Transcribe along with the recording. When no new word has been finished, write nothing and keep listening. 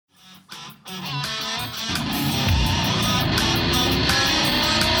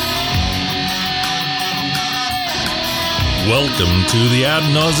Welcome to the Ad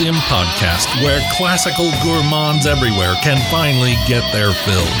Nauseam Podcast, where classical gourmands everywhere can finally get their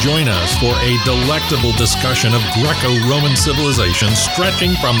fill. Join us for a delectable discussion of Greco-Roman civilization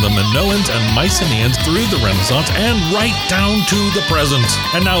stretching from the Minoans and Mycenaeans through the Renaissance and right down to the present.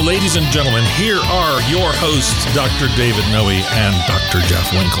 And now, ladies and gentlemen, here are your hosts, Dr. David Noe and Dr. Jeff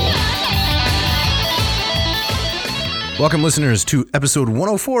Winkle. Welcome, listeners, to episode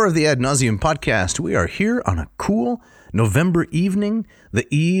 104 of the Ad Nauseam Podcast. We are here on a cool November evening, the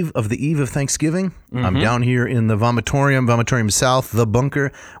eve of Thanksgiving. I'm down here in the Vomitorium South, the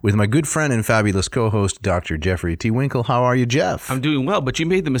bunker, with my good friend and fabulous co-host, Dr. Jeffrey T. Winkle. How are you, Jeff? I'm doing well, but you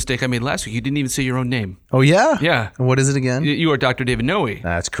made the mistake I made last week. You didn't even say your own name. Oh, yeah? Yeah. What is it again? You are Dr. David Noe.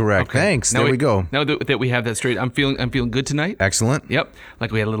 That's correct. Okay. Thanks. Now there we go. Now that we have that straight, I'm feeling good tonight. Excellent. Yep.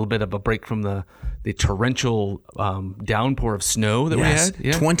 Like we had a little bit of a break from the torrential downpour of snow that we had.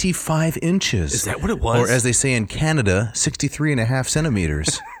 Yeah. 25 inches. Is that what it was? Or as they say in Canada, 63 and a half centimeters.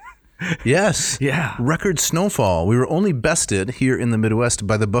 Yes. Yeah. Record snowfall. We were only bested here in the Midwest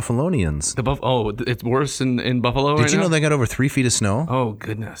by the Buffalonians. It's worse in Buffalo right Did you now? know they got over 3 feet of snow? Oh,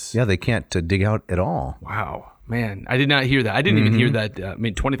 goodness. Yeah, they can't dig out at all. Wow. Man, I did not hear that. I didn't even hear that.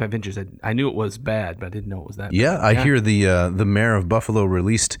 25 inches. I knew it was bad, but I didn't know it was that Yeah, bad. I hear the mayor of Buffalo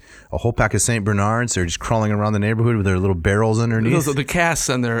released a whole pack of St. Bernards. They're just crawling around the neighborhood with their little barrels underneath. Those are the casts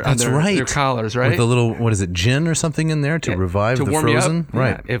on their their collars, right? With a little, what is it, gin or something in there to revive to the warm frozen? You up.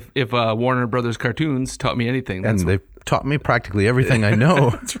 Right. Yeah. If Warner Brothers cartoons taught me anything, And they've taught me practically everything I know.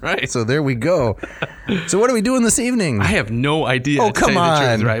 That's right. So there we go. So what are we doing this evening? I have no idea. Oh, to come tell you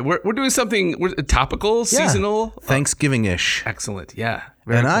the on. truth, right? We're doing something topical, seasonal, Thanksgiving-ish. excellent. Yeah.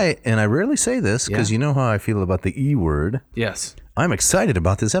 Very And I rarely say this because you know how I feel about the E word. yes, I'm excited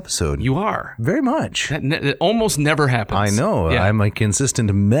about this episode. you are. Very much. That almost never happens. I know. Yeah. I'm a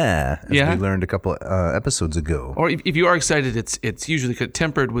consistent meh, as Yeah. we learned a couple episodes ago. Or if you are excited, it's usually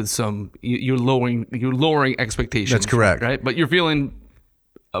tempered with some you're lowering expectations. That's correct. right? But you're feeling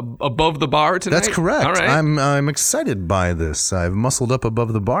above the bar tonight. That's correct. All right. I'm excited by this. I've muscled up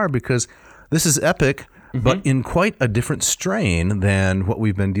above the bar because this is epic, but in quite a different strain than what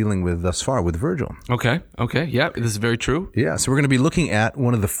we've been dealing with thus far with Virgil. Okay. Yeah, this is very true. Yeah, so we're going to be looking at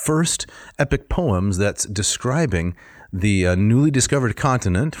one of the first epic poems that's describing the newly discovered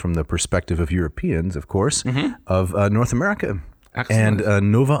continent from the perspective of Europeans, of course, of North America. Excellent.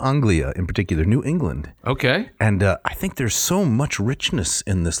 And Nova Anglia in particular, New England. Okay. And I think there's so much richness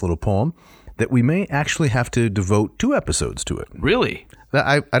in this little poem that we may actually have to devote 2 episodes to it. Really?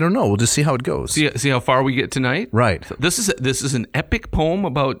 I don't know. We'll just see how it goes. See how far we get tonight. Right. So this is an epic poem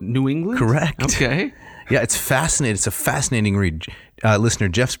about New England. Correct. Okay. Yeah, it's fascinating. It's a fascinating read. Listener,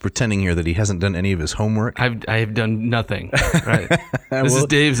 Jeff's pretending here that he hasn't done any of his homework. I have done nothing. Right. This is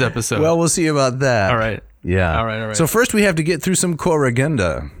Dave's episode. Well, we'll see about that. all right. Yeah. All right. So first we have to get through some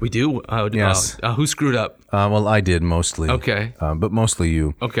corrigenda. We do. Yes. Who screwed up? Well, I did mostly. Okay. But mostly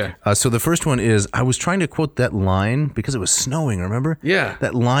you. Okay. So the first one is, I was trying to quote that line because it was snowing, remember? Yeah.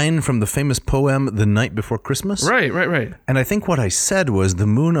 That line from the famous poem, The Night Before Christmas? Right. And I think what I said was, the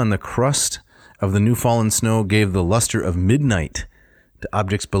moon on the crust of the new fallen snow gave the luster of midnight to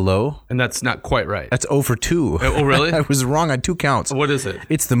objects below. And that's not quite right. That's 0 for 2. Oh, really? I was wrong on 2 counts. What is it?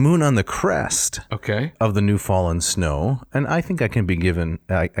 It's the moon on the crest Okay. of the new fallen snow, and I think I can be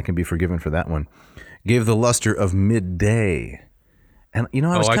forgiven for that one. Gave the luster of midday. And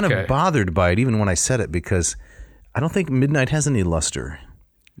I was kind of bothered by it even when I said it, because I don't think midnight has any luster.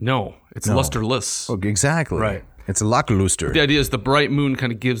 No, it's lusterless. Oh, exactly. Right. It's a lackluster. The idea is the bright moon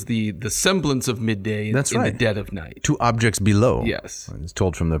kind of gives the semblance of midday That's in right. the dead of night. 2 objects below. Yes. It's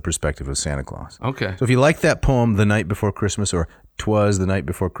told from the perspective of Santa Claus. Okay. So if you like that poem, The Night Before Christmas, or 'Twas the Night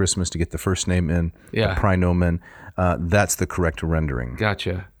Before Christmas, to get the first name in, Yeah. the praenomen, that's the correct rendering.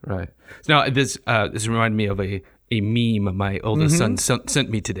 Gotcha. Right. Now this reminded me of a meme my oldest son sent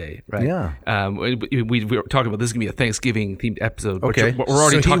me today. Right. Yeah. We were talking about this is gonna be a Thanksgiving themed episode. Okay. But we're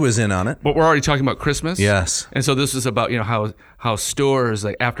already so he was in on it. But we're already talking about Christmas. Yes. And so this is about how stores,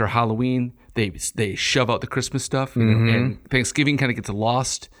 like after Halloween, they shove out the Christmas stuff, and Thanksgiving kind of gets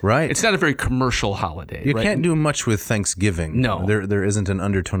lost. Right. It's not a very commercial holiday. You right? can't do much with Thanksgiving. No. There isn't an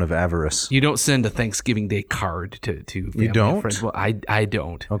undertone of avarice. You don't send a Thanksgiving Day card to family and don't? friends. Well, I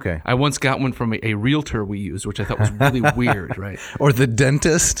don't. Okay. I once got one from a realtor we used, which I thought was really weird, right? Or the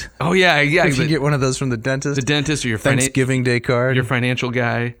dentist. Oh, yeah. If you get one of those from the dentist. The dentist or your Thanksgiving Day card. your financial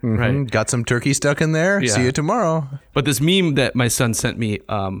guy, right? Got some turkey stuck in there. Yeah. See you tomorrow. But this meme that my son sent me,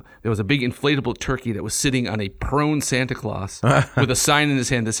 there was a big inflatable turkey that was sitting on a prone Santa Claus with a sign in his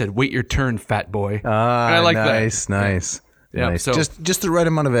hand that said, "Wait your turn, fat boy." And I like nice, that. nice. Yeah, Nice. so- Just the right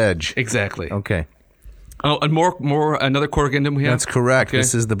amount of edge. Exactly. Okay. Oh, and another corrigendum we have? That's correct. Okay.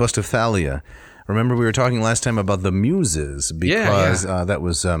 This is the bust of Thalia. Remember, we were talking last time about the Muses because that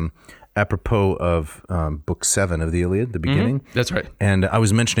was apropos of Book 7 of the Iliad, the beginning. That's right. And I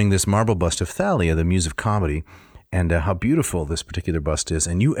was mentioning this marble bust of Thalia, the muse of comedy, and how beautiful this particular bust is.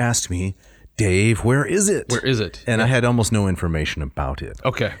 And you asked me, Dave, where is it? Where is it? And I had almost no information about it.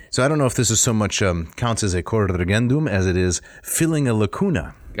 Okay. So I don't know if this is so much counts as a corrigendum as it is filling a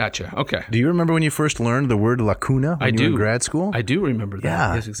lacuna. Gotcha. Okay. Do you remember when you first learned the word lacuna when you were in grad school? I do remember that.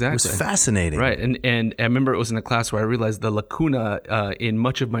 Yeah. Yes, exactly. It was fascinating. Right. And I remember it was in a class where I realized the lacuna in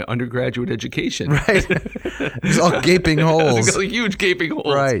much of my undergraduate education. Right. It was all gaping holes. It was huge gaping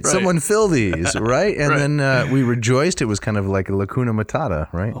holes. Right. Someone fill these, right? And then we rejoiced. It was kind of like a lacuna matata,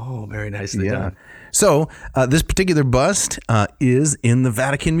 right? Oh, very nicely done. So this particular bust is in the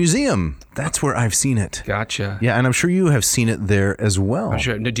Vatican Museum. That's where I've seen it. Gotcha. Yeah, and I'm sure you have seen it there as well. I'm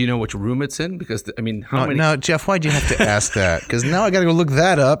sure. Now, do you know which room it's in? Because, how many? Now, Jeff, why'd you have to ask that? Because now I got to go look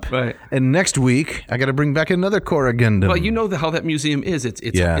that up. Right. And next week, I got to bring back another corrigendum. Well, you know how that museum is.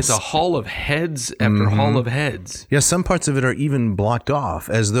 It's a hall of heads after hall of heads. Yeah, some parts of it are even blocked off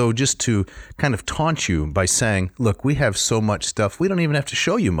as though just to kind of taunt you by saying, look, we have so much stuff, we don't even have to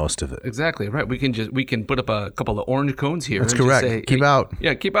show you most of it. Exactly, right. We can put up a couple of orange cones here. That's and correct. Just say, keep out.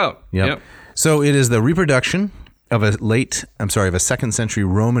 Yeah, keep out. Yep. So it is the reproduction of a 2nd century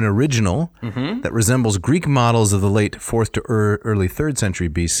Roman original that resembles Greek models of the late 4th to early 3rd century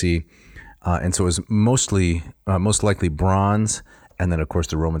BC. And so it was most likely bronze. And then, of course,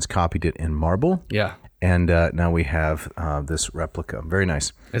 the Romans copied it in marble. Yeah. And now we have this replica. Very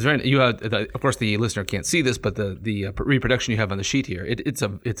nice. It's very. You have, of course, the listener can't see this, but the reproduction you have on the sheet here, it's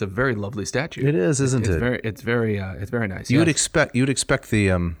a very lovely statue. It is, isn't it? It's very nice. You'd expect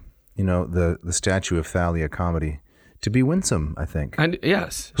the the statue of Thalia comedy to be winsome, I think. And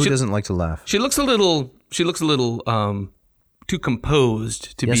yes, Who doesn't like to laugh? She looks a little too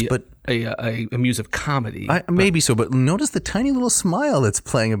composed to be a muse of comedy. Maybe so, but notice the tiny little smile that's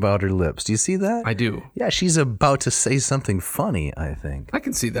playing about her lips. Do you see that? I do. Yeah, she's about to say something funny, I think. I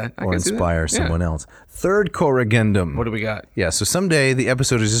can see that. Or inspire someone else. Third corrigendum. What do we got? Yeah, so someday the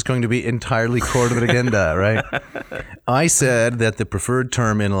episode is just going to be entirely corrigenda, right? I said that the preferred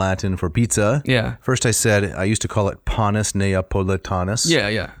term in Latin for pizza. Yeah. First I said I used to call it panis neapolitanus.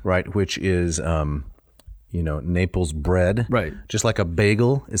 Yeah. Right, which is Naples bread. Right. Just like a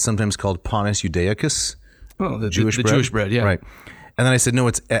bagel is sometimes called panis judaicus. Oh, the Jewish bread. Jewish bread, yeah. Right. And then I said, no,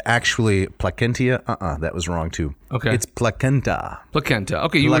 it's actually placentia. That was wrong too. Okay. It's placenta. Placenta.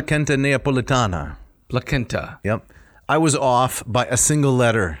 Okay. Placenta neapolitana. Placenta. Yep. I was off by a single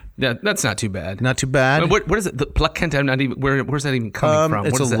letter. Yeah, that's not too bad. Not too bad. What is it? The placenta, I'm not even, where's that even coming from?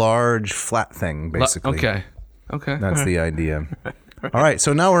 It's what is a that? large flat thing, basically. Okay. That's the idea. All right,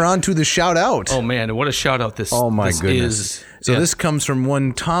 so now we're on to the shout out. Oh man, what a shout out this. Oh my this goodness! Is. So this comes from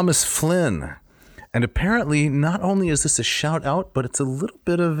one Thomas Flynn, and apparently not only is this a shout out, but it's a little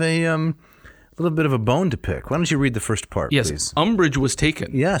bit of a bone to pick. Why don't you read the first part, yes, please? Umbrage was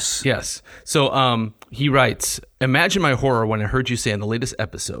taken. Yes. So he writes, "Imagine my horror when I heard you say in the latest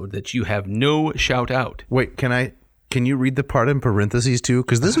episode that you have no shout out." Wait, can you read the part in parentheses too?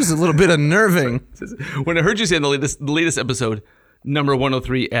 Because this was a little bit unnerving. When I heard you say in the latest episode, number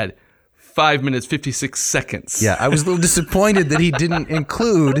 103 at 5 minutes 56 seconds. Yeah, I was a little disappointed that he didn't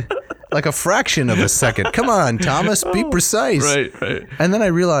include like a fraction of a second. Come on, Thomas, be precise. Right. And then I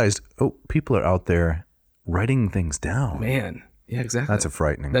realized, people are out there writing things down. Man. Yeah, exactly. That's a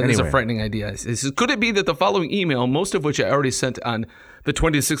frightening. That is a frightening idea. Could it be that the following email, most of which I already sent on the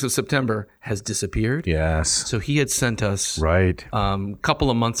 26th of September, has disappeared? Yes. So he had sent us right a couple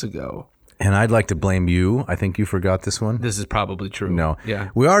of months ago. And I'd like to blame you. I think you forgot this one. This is probably true. No. Yeah.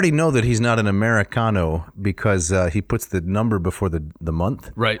 We already know that he's not an Americano because he puts the number before the month.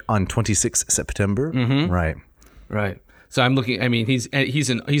 Right. On 26 September. Mm-hmm. Right. So I'm looking. I mean, he's an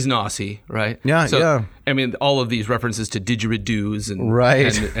Aussie, right? Yeah. So, I mean, all of these references to didgeridoos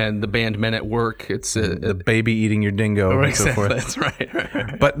and the band Men at Work. It's the baby eating your dingo and so forth. That's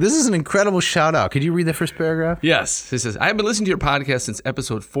right. But this is an incredible shout out. Could you read the first paragraph? Yes. It says, "I have been listening to your podcast since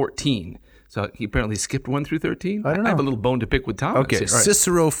episode 14. So he apparently skipped 1 through 13. I don't know. I have a little bone to pick with Thomas. Okay. Right.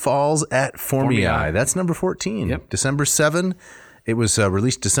 Cicero Falls at Formiae. That's number 14. Yep. December 7. It was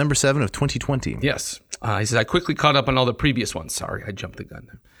released December 7 of 2020. Yes. He says, I quickly caught up on all the previous ones. Sorry, I jumped the gun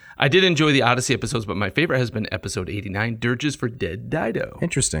there. I did enjoy the Odyssey episodes, but my favorite has been episode 89, Dirges for Dead Dido.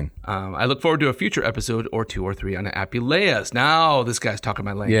 Interesting. I look forward to a future episode or 2 or 3 on Apuleius. Now this guy's talking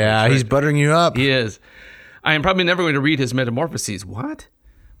my language. Yeah, right? he's buttering you up. He is. I am probably never going to read his Metamorphoses. What?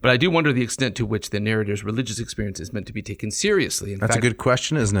 But I do wonder the extent to which the narrator's religious experience is meant to be taken seriously. That's a good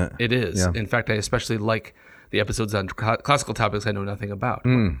question, isn't it? It is. Yeah. In fact, I especially like the episodes on classical topics I know nothing about.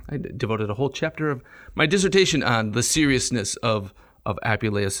 I devoted a whole chapter of my dissertation on the seriousness of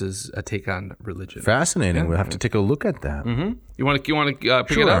Apuleius's take on religion. Fascinating. We'll have to take a look at that. You want to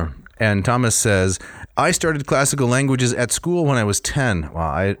pick it up? And Thomas says, I started classical languages at school when I was 10.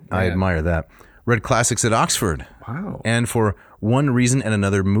 Wow, I admire that. Read classics at Oxford. Wow. And for one reason and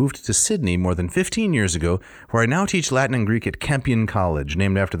another moved to Sydney more than 15 years ago, where I now teach Latin and Greek at Campion College,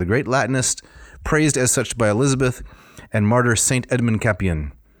 named after the great Latinist, praised as such by Elizabeth, and martyr Saint Edmund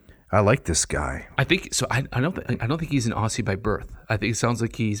Campion. I like this guy. I think so. I don't think he's an Aussie by birth. I think it sounds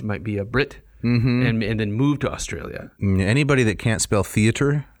like he might be a Brit and then moved to Australia. Anybody that can't spell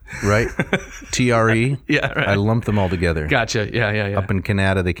theater, right? TRE. Yeah, right. I lump them all together. Gotcha. Yeah. Up in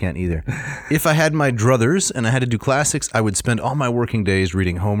Canada, they can't either. If I had my druthers and I had to do classics, I would spend all my working days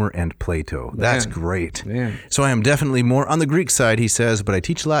reading Homer and Plato. That's great. Man. So I am definitely more on the Greek side, he says, but I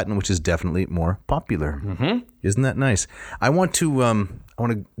teach Latin, which is definitely more popular. Isn't that nice? I want to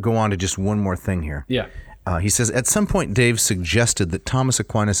go on to just one more thing here. Yeah. He says, at some point, Dave suggested that Thomas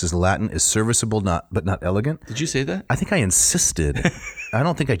Aquinas' Latin is serviceable, but not elegant. Did you say that? I think I insisted. I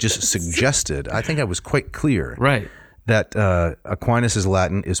don't think I just suggested. I think I was quite clear. Right. That Aquinas'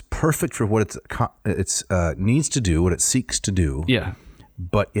 Latin is perfect for what it needs to do, what it seeks to do. Yeah.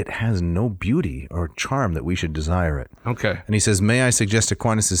 But it has no beauty or charm that we should desire it. Okay. And he says, may I suggest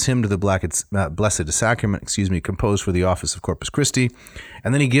Aquinas' hymn to the Blessed Sacrament, composed for the office of Corpus Christi.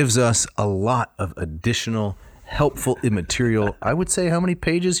 And then he gives us a lot of additional helpful immaterial. I would say, how many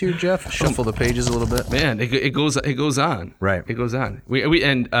pages here, Jeff? Shuffle the pages a little bit. Man, it goes on. Right. It goes on. We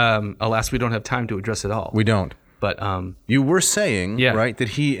alas, we don't have time to address it all. We don't. But you were saying, right, that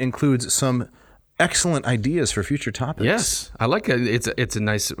he includes some excellent ideas for future topics. Yes, I like it. It's a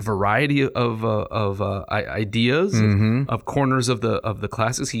nice variety of ideas, of corners of the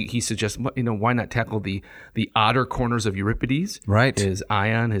classics. He suggests, why not tackle the odder corners of Euripides? Right. His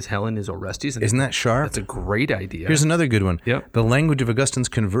Ion, his Helen, his Orestes. Isn't that sharp? That's a great idea. Here's another good one. Yep. The Language of Augustine's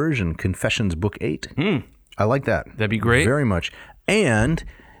Conversion, Confessions, Book 8. I like that. That'd be great. Very much. And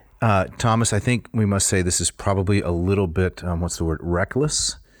Thomas, I think we must say this is probably a little bit,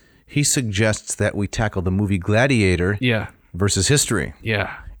 reckless. He suggests that we tackle the movie Gladiator versus history.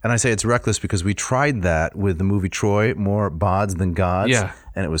 Yeah. And I say it's reckless because we tried that with the movie Troy, more bods than gods,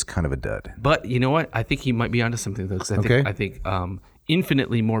 and it was kind of a dud. But you know what? I think he might be onto something, though, because I think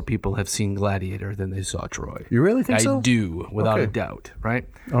infinitely more people have seen Gladiator than they saw Troy. You really think so? I do, without a doubt, right?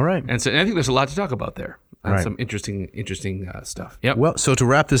 All right. And I think there's a lot to talk about there. Some interesting stuff. Yep. Well, so to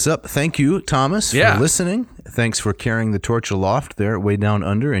wrap this up, thank you, Thomas, for listening. Thanks for carrying the torch aloft there, way down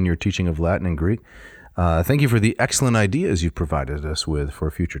under, in your teaching of Latin and Greek. Thank you for the excellent ideas you've provided us with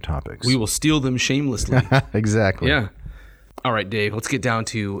for future topics. We will steal them shamelessly. Exactly. Yeah. All right, Dave. Let's get down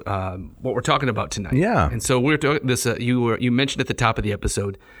to what we're talking about tonight. Yeah. And so we're talking this. You mentioned at the top of the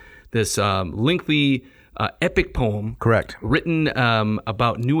episode this lengthy epic poem. Correct. Written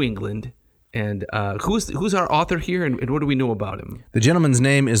about New England. And who's our author here, and what do we know about him? The gentleman's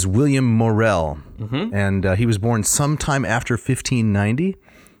name is William Morel, and he was born sometime after 1590,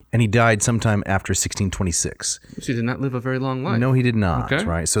 and he died sometime after 1626. So he did not live a very long life. No, he did not, Okay.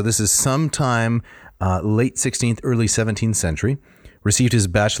 right? So this is sometime late 16th, early 17th century. Received his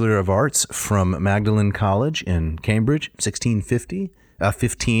Bachelor of Arts from Magdalen College in Cambridge, 15,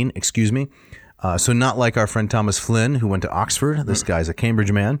 excuse me. So not like our friend Thomas Flynn, who went to Oxford. This guy's a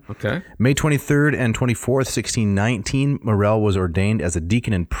Cambridge man. Okay. May 23rd and 24th, 1619, Morel was ordained as a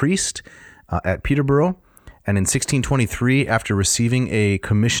deacon and priest at Peterborough. And in 1623, after receiving a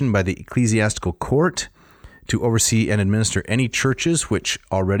commission by the ecclesiastical court to oversee and administer any churches which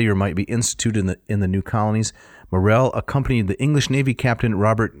already or might be instituted in the new colonies, Morel accompanied the English Navy captain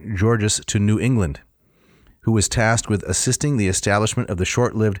Robert Georges to New England, who was tasked with assisting the establishment of the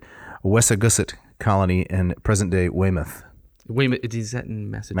short-lived Wessagusset colony in present-day Weymouth. Weymouth, is that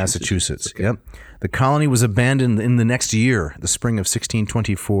in Massachusetts? Massachusetts, Okay. yep. The colony was abandoned in the next year, the spring of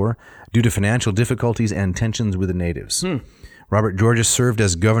 1624, due to financial difficulties and tensions with the natives. Robert Georges served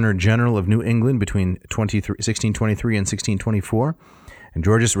as Governor General of New England between 1623 and 1624, and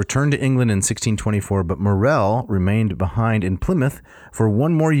Georges returned to England in 1624, but Morel remained behind in Plymouth for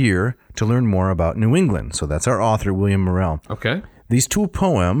one more year to learn more about New England. So that's our author, William Morel. Okay. These two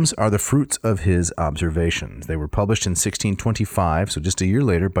poems are the fruits of his observations. They were published in 1625, so just a year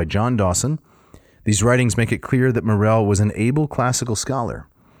later, by John Dawson. These writings make it clear that Morel was an able classical scholar.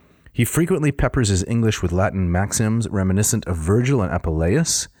 He frequently peppers his English with Latin maxims reminiscent of Virgil and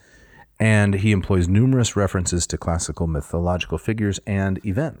Apuleius, And he employs numerous references to classical mythological figures and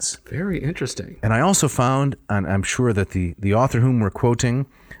events. Very interesting. And I also found, and I'm sure that the author whom we're quoting,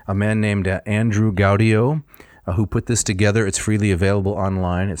 a man named Andrew Gaudio, who put this together. It's freely available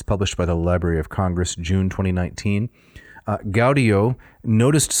online. It's published by the Library of Congress, June 2019. Gaudio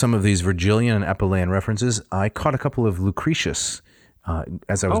noticed some of these Virgilian and Appian references. I caught a couple of Lucretius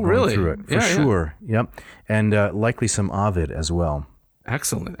as I was going through it, for sure. Yeah. Yep. And likely some Ovid as well.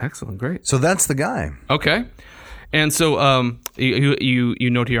 Excellent, great. So that's the guy. Okay, and so you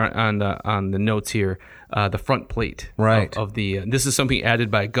note here on the notes here the front plate, right? Of the this is something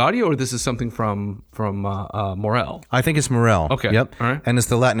added by Gaudio, or this is something from Morel? I think it's Morel. Okay, yep. All right. And it's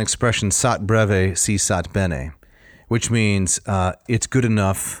the Latin expression "sat breve si sat bene," which means it's good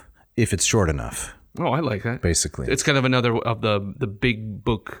enough if it's short enough. Oh, I like that. Basically, it's kind of another of the big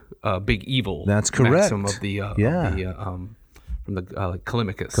book, big evil. That's correct. Maxim of the from the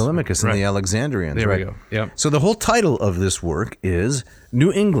Callimachus. Callimachus and the Alexandrians. There right. we go. Yeah. So the whole title of this work is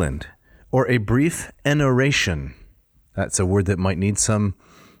New England, or a Brief Narration. That's a word that might need some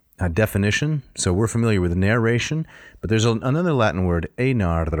definition. So we're familiar with narration, but there's another Latin word,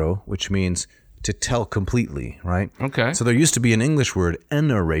 enarro, which means to tell completely, right? Okay. So there used to be an English word,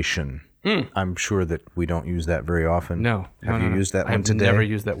 narration. I'm sure that we don't use that very often. No. Have you used that one today? I've never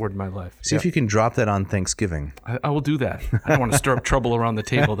used that word in my life. See if you can drop that on Thanksgiving. I will do that. I don't want to stir up trouble around the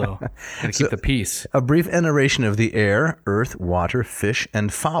table, though. Got to keep the peace. A brief narration of the air, earth, water, fish,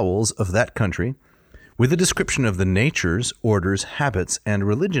 and fowls of that country, with a description of the natures, orders, habits, and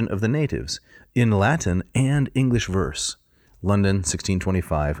religion of the natives, in Latin and English verse. London,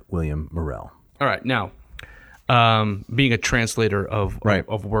 1625, William Morel. All right, now, being a translator of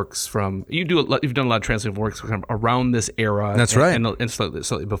works from you've done a lot of translating of works from around this era. That's right, and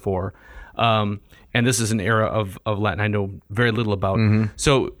slightly before. And this is an era of Latin I know very little about.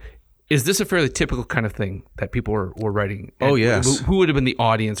 So, is this a fairly typical kind of thing that people were writing? Oh, yes. Who would have been the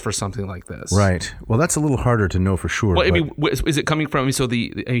audience for something like this? Right. Well, that's a little harder to know for sure. Well, I mean, is it coming from? So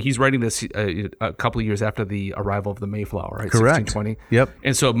he's writing this a couple of years after the arrival of the Mayflower, right? Correct. 1620. Yep.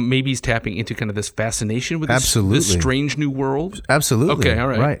 And so maybe he's tapping into kind of this fascination with Absolutely. This strange new world. Absolutely. Okay. All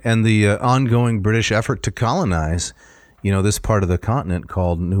right. Right. And the ongoing British effort to colonize, this part of the continent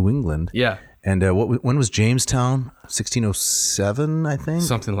called New England. Yeah. And when was Jamestown? 1607, I think?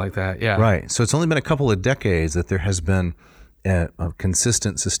 Something like that, yeah. Right. So it's only been a couple of decades that there has been a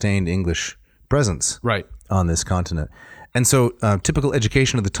consistent, sustained English presence on this continent. And so typical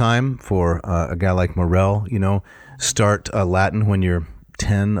education of the time for a guy like Morel, start Latin when you're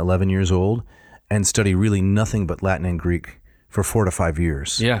 10, 11 years old and study really nothing but Latin and Greek for 4 to 5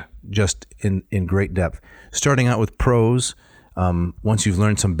 years. Yeah. Just in great depth. Starting out with prose. Once you've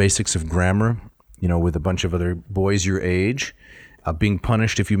learned some basics of grammar, with a bunch of other boys your age, being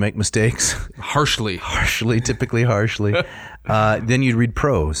punished if you make mistakes. Typically harshly. Then you'd read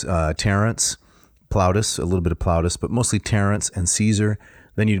prose, Terence, Plautus, a little bit of Plautus, but mostly Terence and Caesar.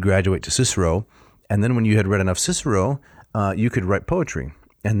 Then you'd graduate to Cicero. And then when you had read enough Cicero, you could write poetry.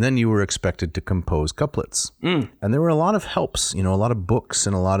 And then you were expected to compose couplets. And there were a lot of helps, a lot of books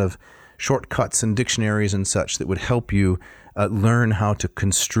and a lot of shortcuts and dictionaries and such that would help you learn how to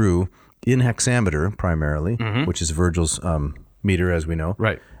construe in hexameter primarily, which is Virgil's meter, as we know.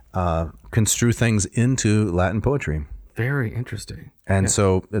 Right. Construe things into Latin poetry. Very interesting. And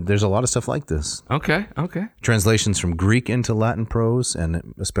so there's a lot of stuff like this. Okay. Translations from Greek into Latin prose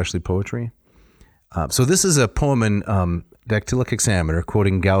and especially poetry. So this is a poem in dactylic hexameter,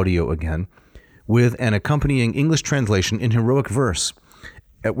 quoting Gaudio again, with an accompanying English translation in heroic verse.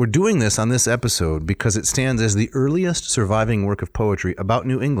 We're doing this on this episode because it stands as the earliest surviving work of poetry about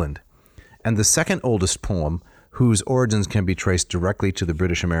New England and the second oldest poem whose origins can be traced directly to the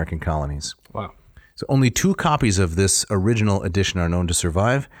British American colonies. Wow. So only 2 copies of this original edition are known to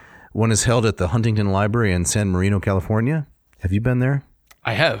survive. One is held at the Huntington Library in San Marino, California. Have you been there?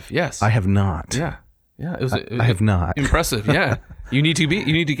 I have, yes. I have not. Yeah. I have not. Impressive, yeah. You need to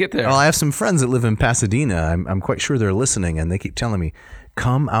get there. Well, I have some friends that live in Pasadena. I'm quite sure they're listening, and they keep telling me,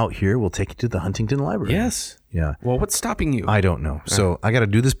 come out here, we'll take you to the Huntington Library. Yes. Yeah. Well, what's stopping you? I don't know. So I got to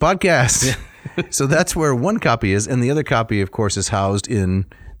do this podcast. So that's where one copy is, and the other copy, of course, is housed in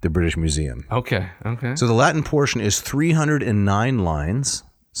the British Museum. Okay. So the Latin portion is 309 lines,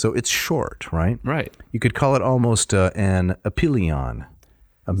 so it's short, right? Right. You could call it almost an epilion,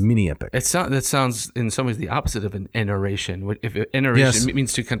 a mini epic. That sounds in some ways the opposite of an narration. If an narration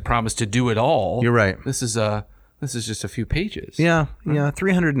means to promise to do it all, you're right. This is just a few pages. Yeah,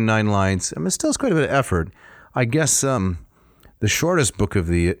 309 lines. I mean, still quite a bit of effort. I guess the shortest book of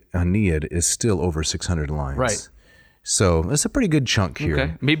the Aeneid is still over 600 lines. Right. So it's a pretty good chunk here.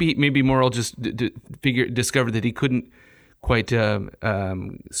 Okay. Maybe Morrell just discovered that he couldn't quite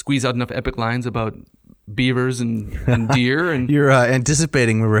squeeze out enough epic lines about beavers and deer. And You're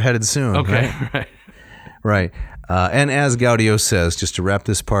anticipating where we're headed soon. okay, Right. Right. And as Gaudio says, just to wrap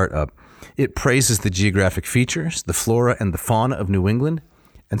this part up, it praises the geographic features, the flora and the fauna of New England,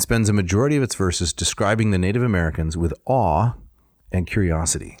 and spends a majority of its verses describing the Native Americans with awe and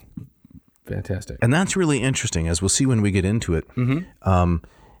curiosity. Fantastic. And that's really interesting, as we'll see when we get into it.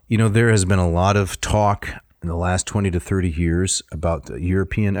 There has been a lot of talk in the last 20 to 30 years about the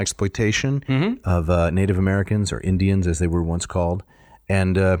European exploitation of Native Americans, or Indians as they were once called.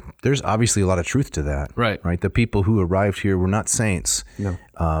 And there's obviously a lot of truth to that. Right. The people who arrived here were not saints. No.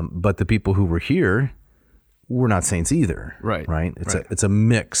 But the people who were here were not saints either. Right. It's a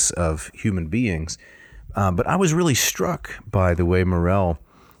mix of human beings. But I was really struck by the way Morrell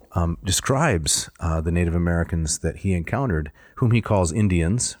describes the Native Americans that he encountered, whom he calls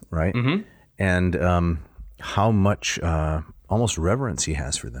Indians, right? And how much almost reverence he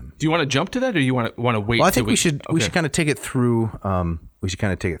has for them. Do you want to jump to that, or you want to wait? Well, I think we should kind of take it through. We should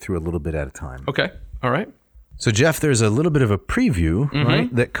kind of take it through a little bit at a time. Okay. All right. So, Jeff, there's a little bit of a preview,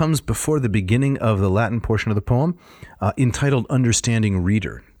 right, that comes before the beginning of the Latin portion of the poem, entitled "Understanding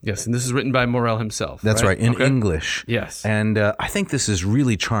Reader." Yes, and this is written by Morrell himself. That's right, in English. Yes. And I think this is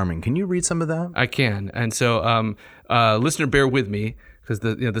really charming. Can you read some of that? I can. And so, listener, bear with me, because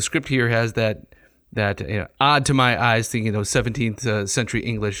the script here has that odd to my eyes thing, 17th century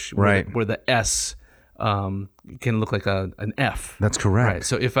English, right, where the S can look like an F. That's correct. Right.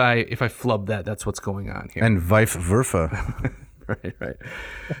 So if I flub that, that's what's going on here. And vice versa. Right.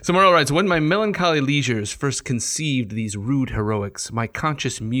 So Morrell writes, when my melancholy leisures first conceived these rude heroics, my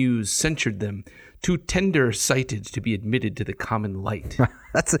conscious muse censured them, too tender-sighted to be admitted to the common light.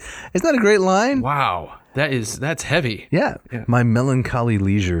 Isn't that a great line? Wow. That's heavy. Yeah. My melancholy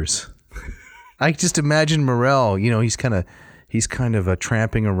leisures. I just imagine Morrell, he's kind of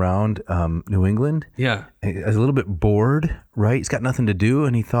tramping around New England. Yeah. A little bit bored, right? He's got nothing to do,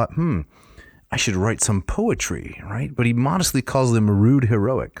 and he thought, I should write some poetry, right? But he modestly calls them rude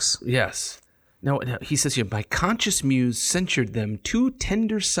heroics. Yes. No, he says here, my conscious muse censured them, too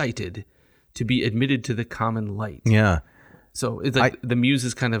tender-sighted to be admitted to the common light. Yeah. So it's like the muse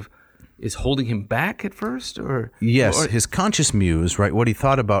is holding him back at first, or yes, his conscious muse, right? What he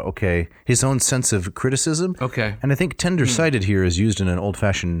thought about, his own sense of criticism. Okay. And I think tender-sighted here is used in an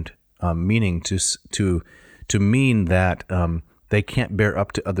old-fashioned meaning to mean that they can't bear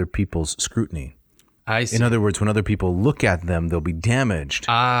up to other people's scrutiny. I see. In other words, when other people look at them, they'll be damaged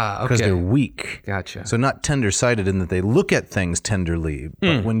because they're weak. Gotcha. So not tender-sighted in that they look at things tenderly,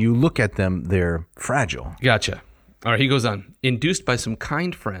 but when you look at them, they're fragile. Gotcha. All right, he goes on. Induced by some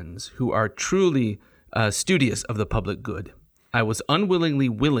kind friends who are truly studious of the public good, I was unwillingly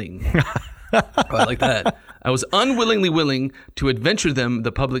willing. I like that. I was unwillingly willing to adventure them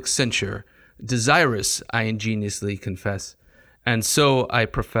the public censure, desirous, I ingeniously confess, and so I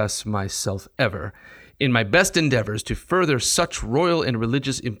profess myself ever, in my best endeavors to further such royal and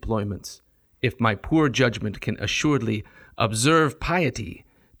religious employments, if my poor judgment can assuredly observe piety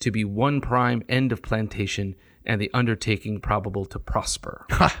to be one prime end of plantation, and the undertaking probable to prosper.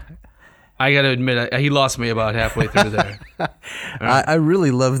 I got to admit, he lost me about halfway through there. Right. I really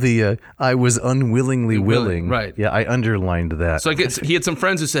love the I was unwillingly willing. Right. Yeah, I underlined that. So he had some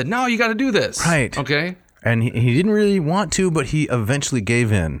friends who said, no, you got to do this. Right. Okay. And he didn't really want to, but he eventually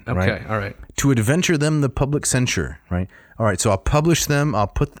gave in. Okay. Right? All right. To adventure them the public censure. Right. All right. So I'll publish them. I'll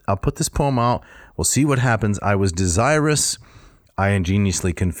put this poem out. We'll see what happens. I was desirous. I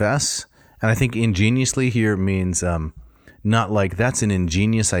ingeniously confess. And I think ingeniously here means not like that's an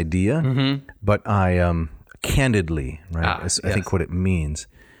ingenious idea, but I candidly, right? I think what it means.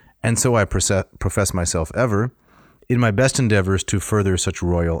 And so I profess myself ever in my best endeavors to further such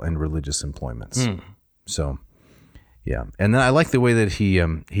royal and religious employments. So, yeah. And then I like the way that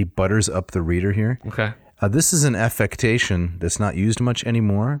he butters up the reader here. Okay. This is an affectation that's not used much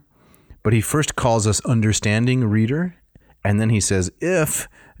anymore, but he first calls us understanding reader, and then he says, if,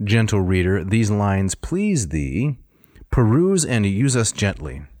 gentle reader, these lines please thee, peruse and use us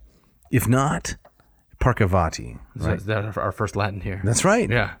gently. If not, parcavati. Right? So that's our first Latin here. That's right.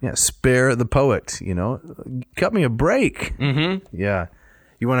 Yeah. Spare the poet, cut me a break. Yeah.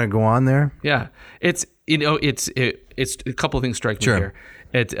 You want to go on there? Yeah. It's a couple of things strike me here.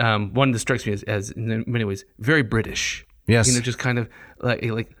 One that strikes me as in many ways very British. Yes. Just kind of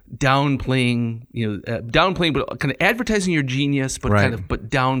like downplaying, downplaying, but kind of advertising your genius, but Right. but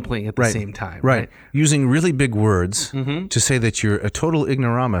downplaying at the same time. Right. Using really big words to say that you're a total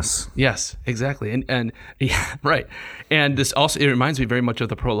ignoramus. Yes, exactly. And yeah, right. And this also, it reminds me very much of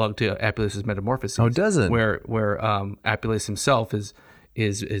the prologue to Appius' Metamorphoses. Oh, does it? Where Appius himself is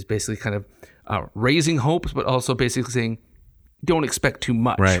basically kind of raising hopes, but also basically saying, don't expect too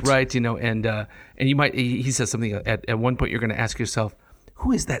much, right? And you might, he says something at one point, you're going to ask yourself,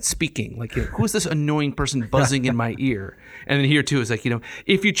 who is that speaking? Like, who is this annoying person buzzing in my ear? And then here too is like,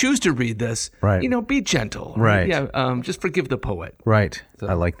 if you choose to read this, be gentle, Right. Yeah, just forgive the poet. Right.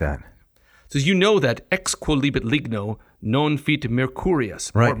 I like that. So that ex quolibet ligno non fit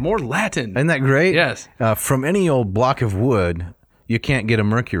mercurius, Right. more Latin. Isn't that great? Yes. From any old block of wood, you can't get a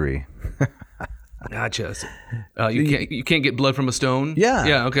mercury. Gotcha. You can't get blood from a stone. Yeah.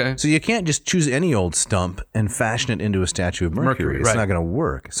 Yeah. Okay. So you can't just choose any old stump and fashion it into a statue of Mercury. It's right. not going to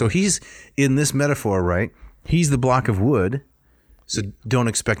work. So he's in this metaphor, right? He's the block of wood. So don't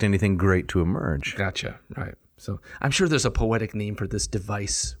expect anything great to emerge. Gotcha. Right. So I'm sure there's a poetic name for this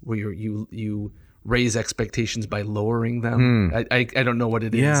device where you raise expectations by lowering them. I don't know what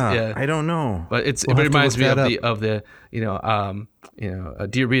it is. Yeah, I don't know. But it We'll have to reminds me look that of the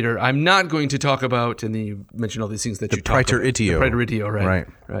dear reader, I'm not going to talk about, and then you mention all these things that you talk about. praeteritio. The praeteritio,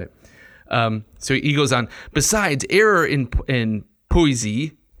 right. So he goes on. Besides, error in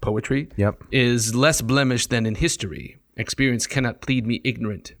poetry, Yep. is less blemished than in history. Experience cannot plead me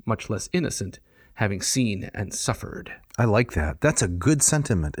ignorant, much less innocent, having seen and suffered. I like that. That's a good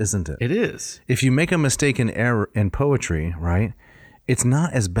sentiment, isn't it? It is. If you make a mistake in error in poetry, right, it's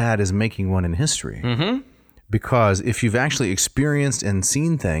not as bad as making one in history. Mm-hmm. Because if you've actually experienced and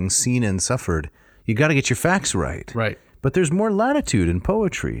seen things, seen and suffered, you got to get your facts right. Right. But there's more latitude in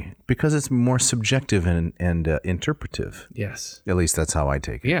poetry because it's more subjective and interpretive. Yes. At least that's how I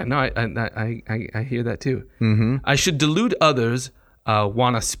take it. Yeah. No, I hear that too. Mm-hmm. I should delude others,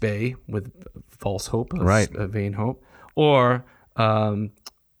 wanna spay with false hope, a vain hope, or falso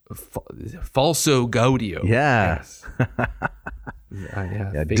gaudio. Yeah. Yes.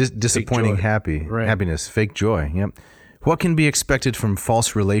 Yeah, fake disappointing joy. happiness, fake joy. Yep. What can be expected from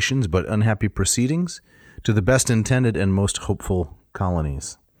false relations but unhappy proceedings? To the best intended and most hopeful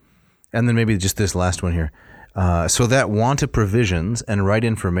colonies. And then maybe just this last one here. So that want of provisions and right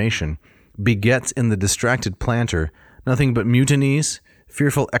information begets in the distracted planter nothing but mutinies,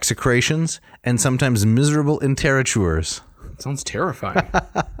 fearful execrations, and sometimes miserable interritures. Sounds terrifying.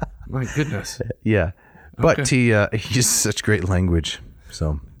 My goodness. Yeah. But he uses such great language.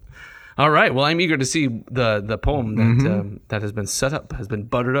 So, all right. Well, I'm eager to see the poem that that has been set up, has been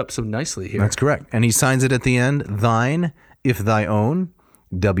buttered up so nicely here. that's correct. And he signs it at the end, thine, if thy own,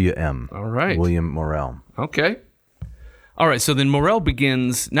 W.M. All right. William Morel. Okay. All right. So then Morel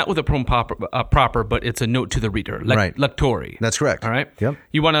begins not with a poem proper, but it's a note to the reader, Right. lectori. That's correct. All right. Yep.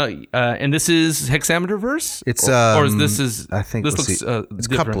 You want to, and this is hexameter verse? It's or is this is, I think this let's looks, see. It's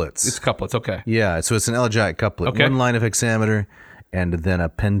different. couplets. It's couplets. Okay. Yeah, so it's an elegiac couplet. Okay. One line of hexameter and then a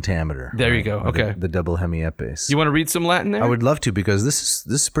pentameter. There you go. Or Okay. The double hemiepes. You want to read some Latin there? I would love to because this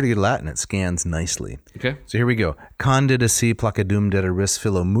is pretty good Latin. It scans nicely. Okay. So here we go. Candida si placadum deteris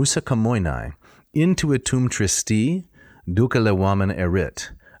philo musa comoinae, intuitum tristi, duca levamen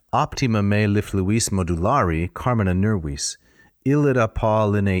erit, optima me lifluis modulari carmina nervis, illida pa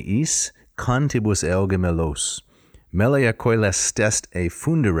lineis, cantibus eoge melos, melea coeles stest e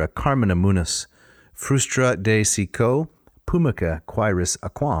fundera carmina munus, frustra de sico, pumica quaeris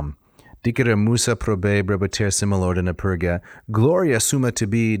aquam, dicere musa probe brebeter similordina purga, gloria summa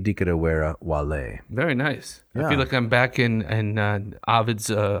tibi dicere vera vale. Very nice. Yeah. I feel like I'm back in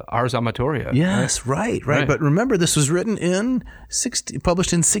Ovid's Ars Amatoria. Yes, right. But remember, this was written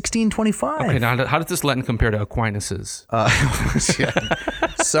published in 1625. Okay, now how does this Latin compare to Aquinas's?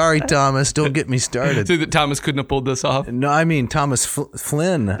 Sorry, Thomas, don't get me started. So that Thomas couldn't have pulled this off? No, I mean Thomas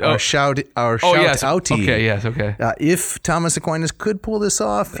Flynn, our shout yes. outie. Okay, yes, okay. If Thomas Aquinas could pull this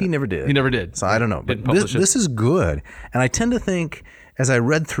off, he never did. He never did. So I don't know. Didn't But publish it. this is good. And I tend to think, as I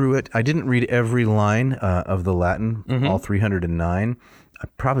read through it, I didn't read every line of the Latin, all 309. I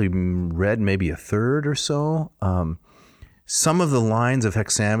probably read maybe a third or so. Some of the lines of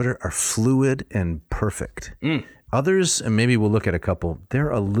hexameter are fluid and perfect. Others, and maybe we'll look at a couple, they're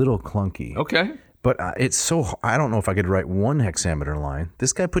a little clunky. Okay. But it's so, I don't know if I could write one hexameter line.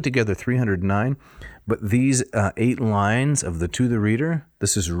 This guy put together 309, but these 8 lines of the To the Reader,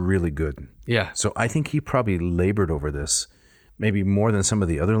 this is really good. Yeah. So I think he probably labored over this, maybe more than some of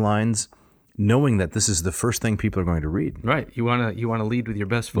the other lines. knowing that this is the first thing people are going to read. Right. You wanna lead with your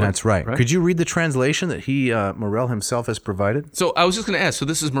best foot. That's right. Could you read the translation that Morell himself has provided? So I was just going to ask. So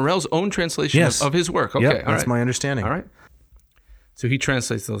this is Morell's own translation of his work. Okay, Yep, all that's right. my understanding. All right. So he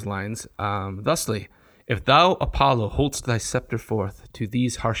translates those lines. Thusly, if thou, Apollo, holdst thy scepter forth, to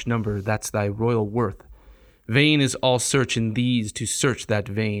these harsh number, that's thy royal worth. Vain is all search in these to search that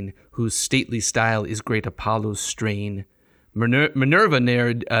vein, whose stately style is great Apollo's strain. Minerva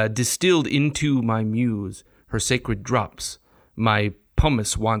ne'er distilled into my muse her sacred drops. My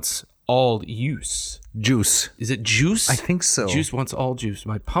pumice wants all use. Juice. Is it juice? I think so. Juice wants all juice.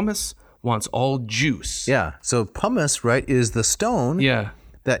 My pumice wants all juice. Yeah. So pumice, right, is the stone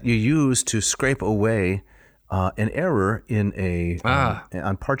that you use to scrape away an error in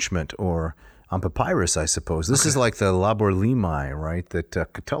on parchment or on papyrus, I suppose. This is like the labor limae, right, that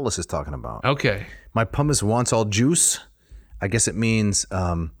Catullus is talking about. Okay. My pumice wants all juice. I guess it means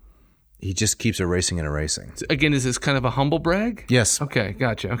he just keeps erasing and erasing. Again, is this kind of a humble brag? Yes. Okay,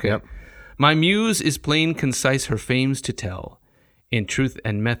 gotcha. Okay. Yep. My muse is plain, concise, her fames to tell. In truth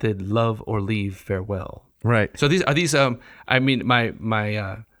and method, love or leave, farewell. Right. So these are these. I mean, I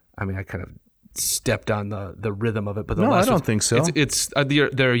kind of stepped on the rhythm of it, but the No, last I don't one's- think so. It's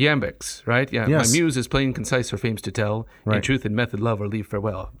they're iambics, right? Yeah. Yes. My muse is plain, concise, her fames to tell. In Right. truth and method, love or leave,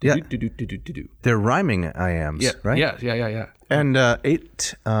 farewell. Yeah. Do. They're rhyming iambs, Yeah. right? Yeah. And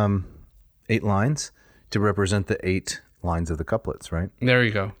eight lines to represent the 8 lines of the couplets, right? There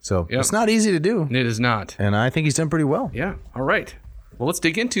you go. So Yep. it's not easy to do. It is not. And I think he's done pretty well. Yeah. All right. Well, let's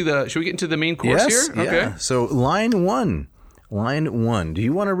dig into should we get into the main course Yes. here? Okay. Yeah. So line 1. Line 1. Do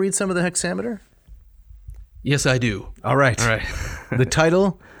you want to read some of the hexameter? Yes, I do. All right. All right. The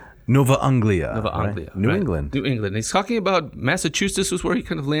title, Nova Anglia. Nova right? Anglia. New right. England. New England. He's talking about Massachusetts was where he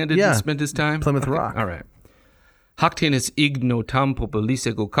kind of landed Yeah. and spent his time. Plymouth Okay. Rock. All right. Hac tenes igno tam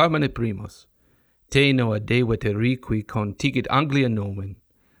populisego carmine primus. Te no adevate requi contigit Anglia nomen.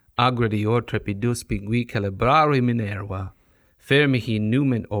 Agredior trepidus pingui celebrare Minerva. Fermihi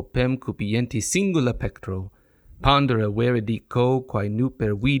numen opem cupienti singula pectro. Pondera veridico quae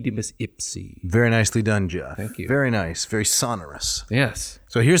nuper vidimus ipsi. Very nicely done, Jeff. Thank you. Very nice. Very sonorous. Yes.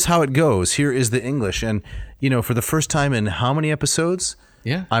 So here's how it goes. Here is the English. And, for the first time in how many episodes?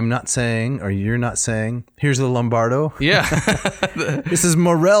 Yeah. I'm not saying, or you're not saying, here's the Lombardo. Yeah. This is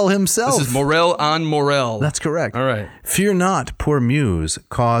Morell himself. This is Morell on Morell. That's correct. All right. Fear not, poor muse,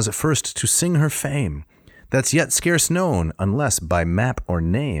 cause first to sing her fame. That's yet scarce known, unless by map or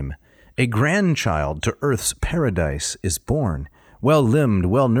name. A grandchild to earth's paradise is born, well-limbed,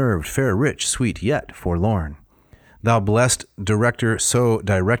 well-nerved, fair, rich, sweet, yet forlorn. Thou blessed director, so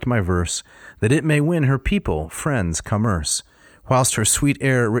direct my verse, that it may win her people, friends, commerce. Whilst her sweet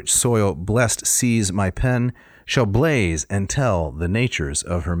air, rich soil, blessed seas my pen, shall blaze and tell the natures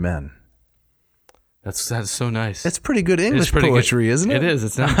of her men. That's so nice. It's pretty good English pretty good. poetry, isn't it? It is.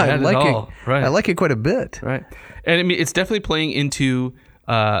 It's not bad at all. Right. I like it quite a bit. Right. And I mean, it's definitely playing into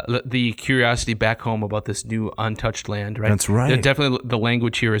the curiosity back home about this new untouched land, right? That's right. Definitely the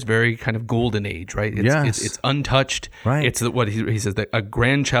language here is very kind of golden age, right? It's, Yes. it's untouched. Right. It's what he says, a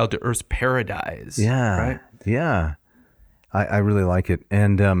grandchild to Earth's paradise. Yeah. Right. Yeah. I really like it.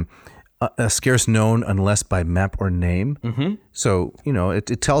 And scarce known unless by map or name. Mm-hmm. So,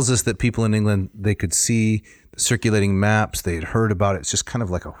 it tells us that people in England, they could see the circulating maps. They had heard about it. It's just kind of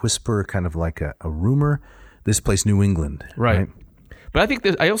like a whisper, kind of like a rumor. This place, New England. Right. But I think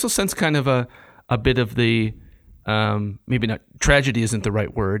I also sense kind of a bit of the, maybe not tragedy isn't the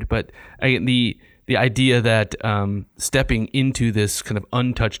right word, but the idea that stepping into this kind of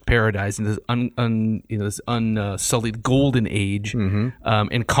untouched paradise and this this unsullied golden age,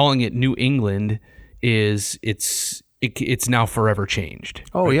 and calling it New England it's now forever changed.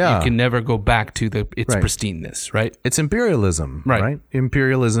 Oh, right? yeah. You can never go back to its Right. pristineness, right? It's imperialism, Right. right?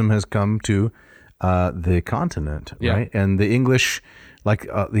 Imperialism has come to the continent, Yeah. right? And the English, like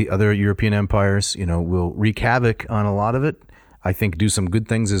the other European empires, will wreak havoc on a lot of it. I think do some good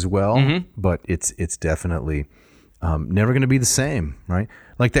things as well, but it's definitely never going to be the same, right?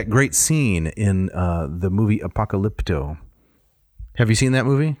 Like that great scene in the movie Apocalypto. Have you seen that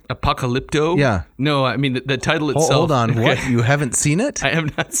movie? Apocalypto? Yeah. No, I mean the title itself. Hold on, Okay. what? You haven't seen it? I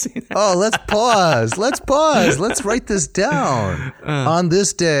have not seen it. Oh, let's pause. Let's write this down. On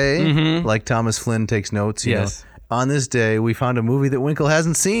this day, like Thomas Flynn takes notes, Yes. on this day, we found a movie that Winkle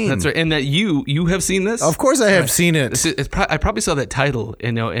hasn't seen. That's right, and that you have seen this. Of course, I have seen it. I probably saw that title,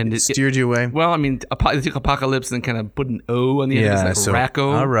 and it Steered you away. Well, I mean, they took Apocalypse and kind of put an O on the end. It's like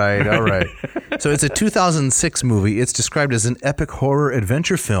Racco. All right. So it's a 2006 movie. It's described as an epic horror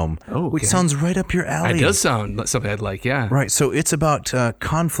adventure film, which sounds right up your alley. It does sound something I'd like, yeah. Right. So it's about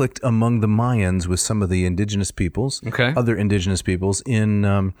conflict among the Mayans with some of the indigenous peoples, other indigenous peoples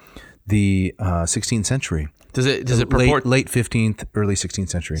in the 16th century. Does it purport late 15th, early 16th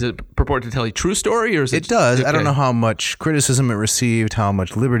century? Does it purport to tell a true story, or is it does? Okay. I don't know how much criticism it received, how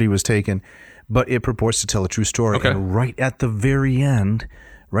much liberty was taken, but it purports to tell a true story. Okay. And right at the very end,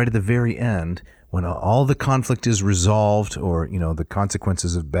 when all the conflict is resolved, or the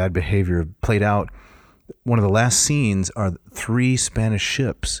consequences of bad behavior played out, one of the last scenes are 3 Spanish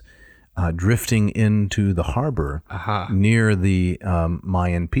ships drifting into the harbor near the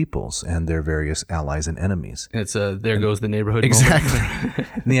Mayan peoples and their various allies and enemies. It's there goes the neighborhood. Exactly.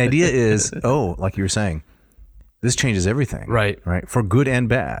 And the idea is, like you were saying, this changes everything. Right. For good and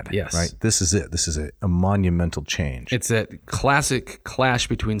bad. Yes. Right. This is it. This is a monumental change. It's that classic clash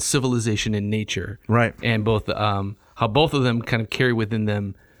between civilization and nature. Right. And both how both of them kind of carry within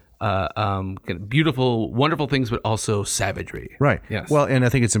them kind of beautiful, wonderful things, but also savagery. Right. Yes. Well, and I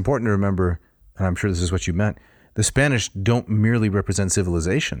think it's important to remember, and I'm sure this is what you meant, the Spanish don't merely represent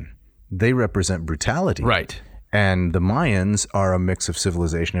civilization. They represent brutality. Right. And the Mayans are a mix of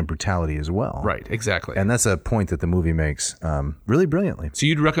civilization and brutality as well. Right, exactly. And that's a point that the movie makes really brilliantly. So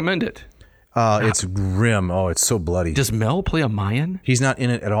you'd recommend it? It's grim. Oh, it's so bloody. Does Mel play a Mayan? He's not in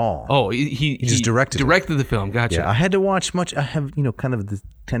it at all. Oh, he just directed the film. Gotcha. Yeah, I had to watch much. I have, kind of the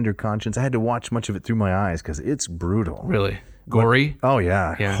tender conscience. I had to watch much of it through my eyes because it's brutal. Really? Gory? Oh,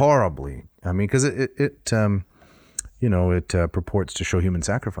 yeah. Horribly. I mean, because it purports to show human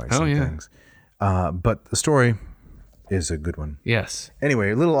sacrifice and things. But the story is a good one. Yes.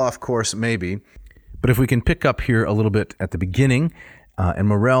 Anyway, a little off course maybe, but if we can pick up here a little bit at the beginning, and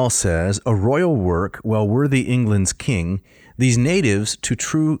Morell says, a royal work, well worthy England's king, these natives to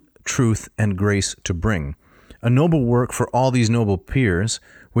true truth and grace to bring. A noble work for all these noble peers,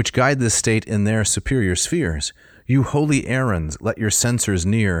 which guide the state in their superior spheres. You holy errands, let your censors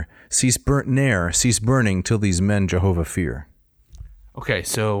near, cease burning till these men Jehovah fear. Okay,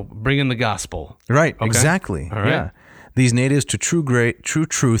 so bring in the gospel. Right, okay. Exactly. All right. Yeah. These natives to true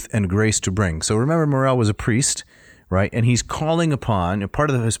truth and grace to bring. So remember, Morell was a priest, right? And he's calling upon, part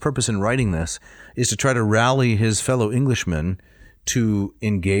of his purpose in writing this is to try to rally his fellow Englishmen to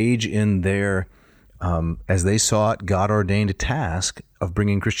engage in their, as they saw it, God-ordained task of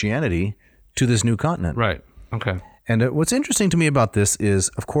bringing Christianity to this new continent. Right. Okay. And what's interesting to me about this is,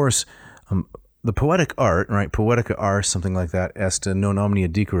 of course, the poetic art, right? Poetica ars, something like that, est non omnia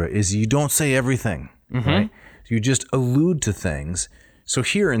dicere, is you don't say everything, right? You just allude to things. So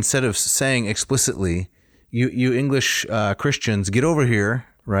here, instead of saying explicitly, you English Christians, get over here,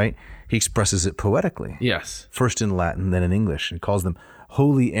 right? He expresses it poetically. Yes. First in Latin, then in English. He calls them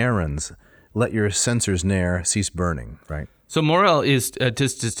holy errands. Let your censors ne'er cease burning, right? So Morell is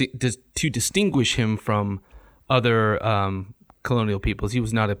to distinguish him from other colonial peoples. He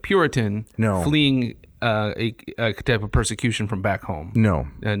was not a Puritan fleeing a type of persecution from back home. No.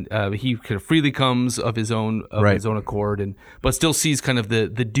 And he kind of freely comes of his own accord, but still sees kind of the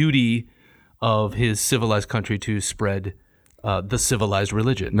duty of his civilized country to spread the civilized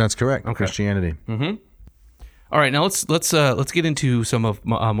religion. That's correct. Okay. Christianity. Mm-hmm. All right, now let's get into some of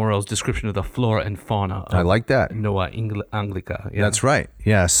Morell's description of the flora and fauna. I like that. Nova Anglica. Yeah. That's right.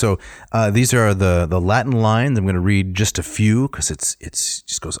 Yeah. So these are the Latin lines. I'm going to read just a few because it's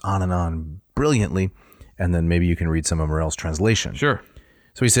just goes on and on brilliantly, and then maybe you can read some of Morell's translation. Sure.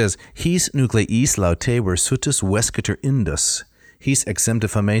 So he says, "His nucleis laute versutus vesceter indus, his exempta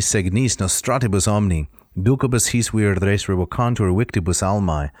fame segnis nostratibus omni, dulcibus his vir res revocantur victibus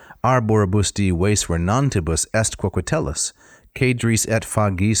almae, arboribus di ves vernantibus est quoquitellus, cadris et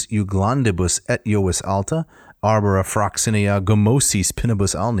fagis uglandibus et iovis alta, arbora fraxinea gomosis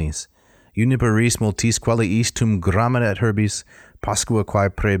pinibus alnis, uniparis multis quali istum gramina et herbis, pascua quae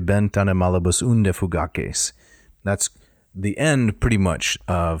prebent animalibus unde fugaces." That's the end, pretty much,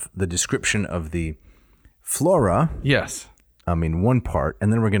 of the description of the flora. Yes. I mean, one part,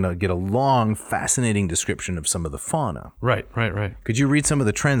 and then we're going to get a long, fascinating description of some of the fauna. Right. Could you read some of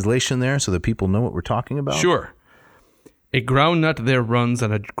the translation there so that people know what we're talking about? Sure. "A groundnut there runs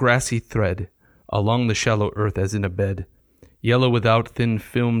on a grassy thread, along the shallow earth as in a bed, yellow without, thin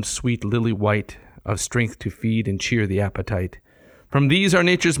filmed, sweet lily white, of strength to feed and cheer the appetite. From these our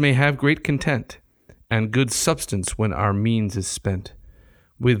natures may have great content, and good substance when our means is spent.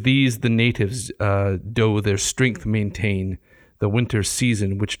 With these the natives do their strength maintain, the winter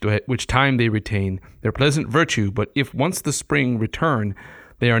season which time they retain, their pleasant virtue, but if once the spring return,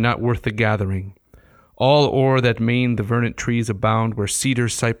 they are not worth the gathering. All o'er that main the verdant trees abound, where cedar,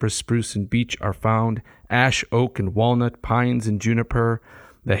 cypress, spruce, and beech are found, ash, oak, and walnut, pines, and juniper,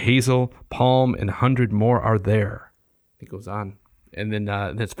 the hazel, palm, and 100 more are there. It goes on. And then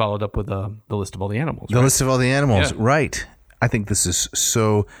it's followed up with the list of all the animals. The list of all the animals, Yeah. right. I think this is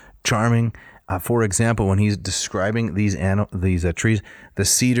so charming. For example, when he's describing these trees, the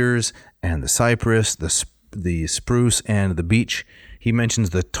cedars and the cypress, the spruce and the beech, he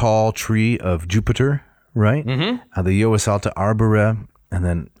mentions the tall tree of Jupiter, right? Mm-hmm. The Yoasalta arbora, and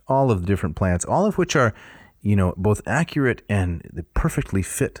then all of the different plants, all of which are, both accurate and they perfectly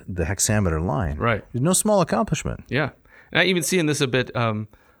fit the hexameter line. Right. There's no small accomplishment. Yeah. And I even see in this a bit of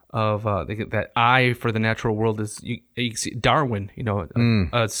that eye for the natural world is you see Darwin,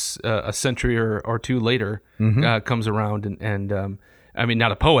 a century or two later comes around and I mean,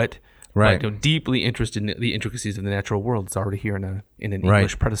 not a poet, right? But deeply interested in the intricacies of the natural world. It's already here in an Right.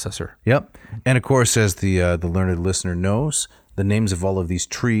 English predecessor. Yep. And of course, as the learned listener knows, the names of all of these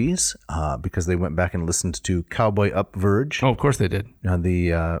trees, because they went back and listened to Cowboy Up Verge, Oh, of course they did.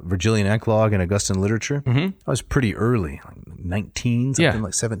 the Virgilian Eclogue and Augustan literature. That was pretty early, like 19, something Yeah.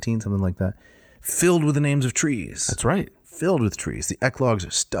 like 17, something like that. Filled with the names of trees. That's right. Filled with trees. The Eclogues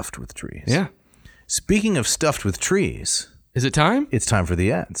are stuffed with trees. Yeah. Speaking of stuffed with trees, Is it time? it's time for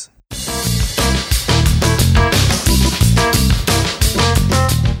the ads.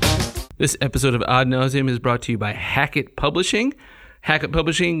 This episode of Ad Nauseam is brought to you by Hackett Publishing. Hackett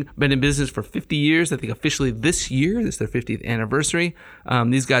Publishing, been in business for 50 years. I think officially this year, this is their 50th anniversary.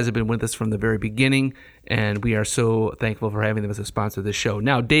 These guys have been with us from the very beginning, and we are so thankful for having them as a sponsor of this show.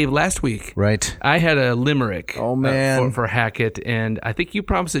 Now, Dave, last week, Right. I had a limerick Oh, man. for Hackett, and I think you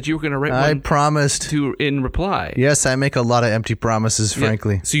promised that you were going to write I one promised. in reply. Yes, I make a lot of empty promises, Yeah.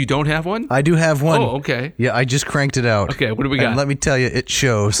 frankly. So you don't have one? I do have one. Oh, okay. Yeah, I just cranked it out. Okay, what do we got? And let me tell you, it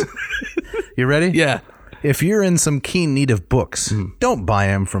shows. You ready? Yeah. If you're in some keen need of books, don't buy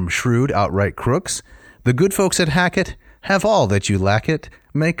them from shrewd, outright crooks. The good folks at Hackett have all that you lack it.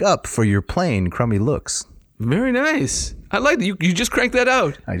 Make up for your plain, crummy looks. Very nice. I like that. You just cranked that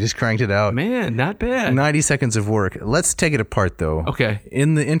out. I just cranked it out. Man, not bad. 90 seconds of work. Let's take it apart, though. Okay.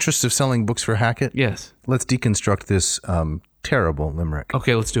 In the interest of selling books for Hackett, Yes. let's deconstruct this terrible limerick.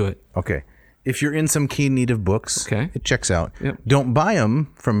 Okay, let's do it. Okay. If you're in some keen need of books, Okay. it checks out. Yep. Don't buy them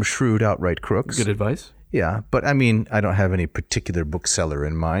from shrewd, outright crooks. Good advice. Yeah, but I mean, I don't have any particular bookseller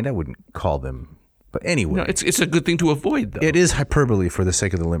in mind. I wouldn't call them. But anyway, No, it's a good thing to avoid, though. it is hyperbole for the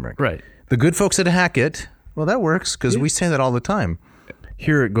sake of the limerick. Right. The good folks at Hackett, well, that works because we say that all the time.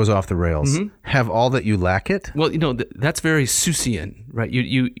 Here it goes off the rails. Have all that you lack it. Well, that's very Seussian, right?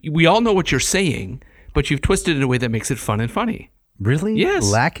 We all know what you're saying, but you've twisted it in a way that makes it fun and funny. Really?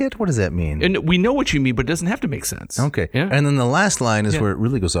 Yes. Lack it? What does that mean? And we know what you mean, but it doesn't have to make sense. Okay. Yeah. And then the last line is where it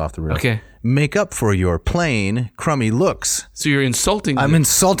really goes off the rails. Okay. Make up for your plain, crummy looks. So you're insulting. I'm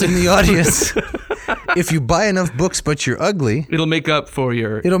insulting the audience. If you buy enough books but you're ugly, It'll make up for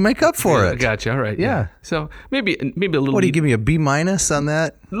your. it'll make up for it. Gotcha. All right. Yeah. So maybe a little. What do you give me, a B- on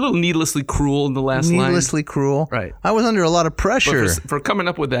that? a little needlessly cruel in the last line. Needlessly cruel. Right. I was under a lot of But pressure. for coming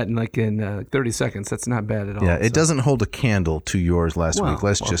up with that in 30 seconds, that's not bad at all. Yeah, it So- doesn't hold a candle to yours last Well, week,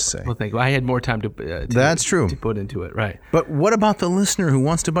 let's well, just say. Well, thank you. I had more time to That's true. to put into it. Right. But what about the listener who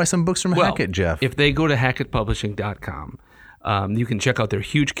wants to buy some books from Well, Hackett, Jeff? if they go to hackettpublishing.com, you can check out their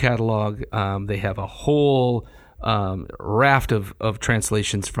huge catalog. They have a whole raft of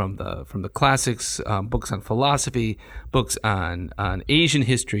translations from the classics, books on philosophy, books on Asian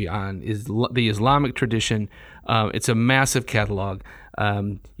history, on the Islamic tradition. It's a massive catalog.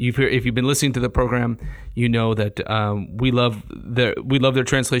 If you've been listening to the program, you know that we love their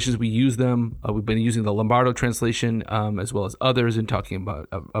translations. We use them. We've been using the Lombardo translation as well as others in talking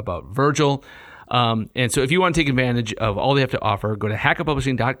about Virgil. And so if you want to take advantage of all they have to offer, go to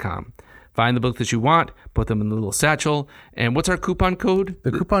hackettpublishing.com. Find the book that you want, put them in the little satchel. And what's our coupon code?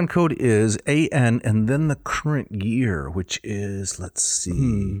 the coupon code is AN and then the current year, which is, let's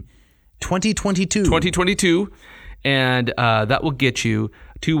see, 2022. 2022. And that will get you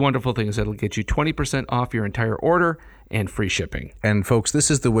two wonderful things. That'll get you 20% off your entire order and free shipping. And folks, this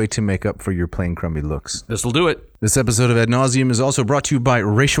is the way to make up for your plain crummy looks. This will do it. This episode of Ad Nauseam is also brought to you by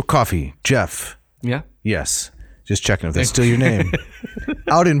Ratio Coffee. Jeff. Yeah. Yes. Just checking if that's still your name.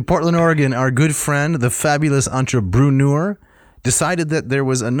 Out in Portland, Oregon, our good friend, the fabulous entrepreneur, decided that there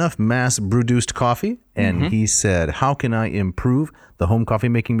was enough mass produced coffee, and he said, how can I improve the home coffee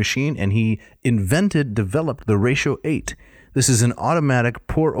making machine? And he developed the Ratio 8. This is an automatic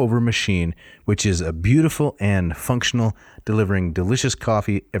pour-over machine, which is a beautiful and functional, delivering delicious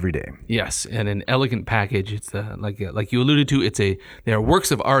coffee every day. Yes, and an elegant package. It's like you alluded to. They are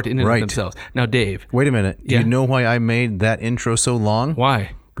works of art in and of themselves. Now, Dave. Wait a minute. Do you know why I made that intro so long?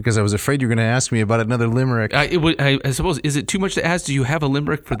 Why? Because I was afraid you were going to ask me about another limerick. I suppose, is it too much to ask? Do you have a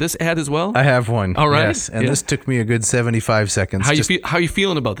limerick for this ad as well? I have one. All right. Yes, and this took me a good 75 seconds. How you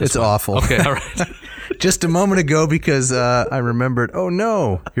feeling about this? It's one? awful. Okay, all right. Just a moment ago because I remembered. Oh,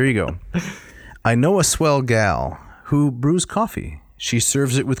 no. Here you go. I know a swell gal who brews coffee. She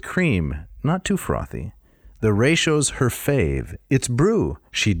serves it with cream, not too frothy. The ratio's her fave. It's brew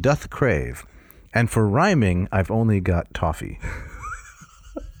she doth crave. And for rhyming, I've only got toffee.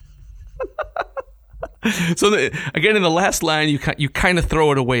 So again, in the last line, you kind of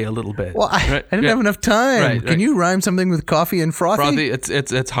throw it away a little bit. Well, I didn't have enough time. Right, Can you rhyme something with coffee and frothy? Frothy,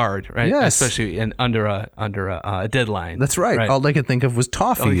 it's hard, right? Yes. Especially under a deadline. That's right. All I could think of was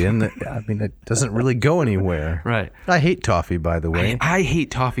toffee, and it doesn't really go anywhere. Right. I hate toffee, by the way. I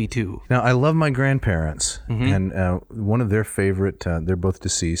hate toffee too. Now, I love my grandparents, and one of their favorite, they're both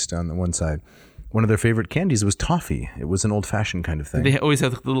deceased on the one side, one of their favorite candies was toffee. It was an old-fashioned kind of thing. They always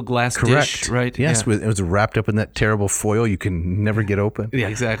have the little glass Correct. dish, right? Yes, Yeah. it was wrapped up in that terrible foil you can never get open. Yeah,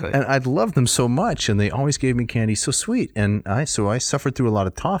 exactly. And I'd loved them so much, and they always gave me candy so sweet. And I suffered through a lot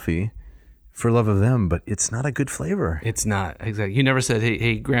of toffee for love of them, but it's not a good flavor. It's not, exactly. You never said,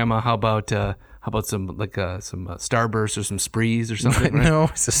 hey, Grandma, how about some Starburst or some Sprees or something? Right? No,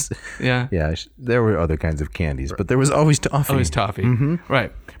 it's just Yeah. there were other kinds of candies, but there was always toffee. Always toffee,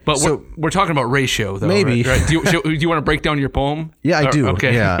 right? But we're talking about ratio, though. Maybe. Right? Do you want to break down your poem? Yeah, I do.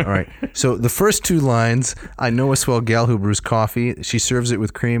 Okay. Yeah, all right. So the first two lines, I know a swell gal who brews coffee. She serves it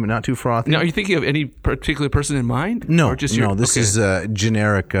with cream, not too frothy. Now, are you thinking of any particular person in mind? No, Or just this is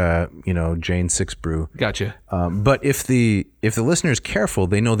generic, Jane Six Brew. Gotcha. But if the listener is careful,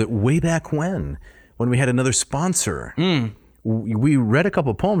 they know that way back when we had another sponsor, we read a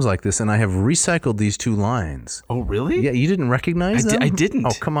couple poems like this, and I have recycled these two lines. Oh, really? Yeah, you didn't recognize them? I didn't.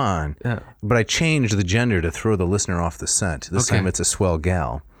 Oh, come on. Yeah. But I changed the gender to throw the listener off the scent. This time it's a swell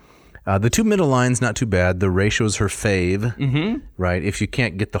gal. The two middle lines, not too bad. The ratio's her fave, right? If you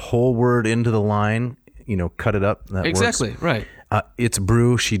can't get the whole word into the line, cut it up. That Exactly, works. right. It's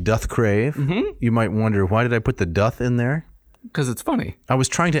brew she doth crave. You might wonder, why did I put the doth in there? Because it's funny. I was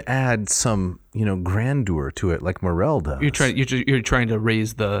trying to add some, grandeur to it, like Morel does. You're trying to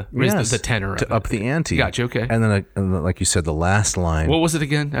raise the tenor to up the ante. Gotcha. Okay. And then, like you said, the last line. What was it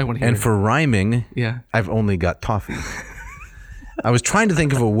again? I want to hear. And it. for rhyming, Yeah. I've only got toffee. I was trying to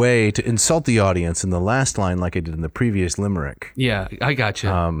think of a way to insult the audience in the last line, like I did in the previous limerick. Yeah, I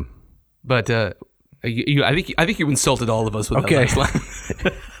gotcha. But I think you insulted all of us with Okay. that last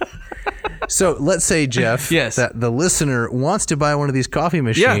line. So let's say, Jeff, Yes. that the listener wants to buy one of these coffee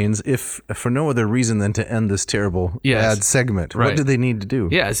machines, if for no other reason than to end this terrible ad segment. Right. What do they need to do?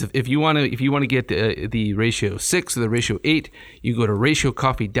 Yes, if you want to get the ratio 6 or the ratio 8, you go to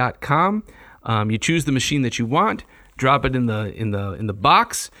ratiocoffee.com. You choose the machine that you want, drop it in the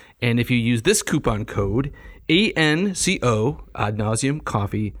box, and if you use this coupon code ANCO ad nauseum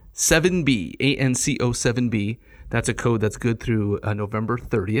coffee 7B ANCO 7B. That's a code that's good through November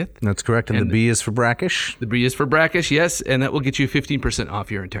 30th. That's correct. And the B is for brackish. The B is for brackish, yes, and that will get you 15% off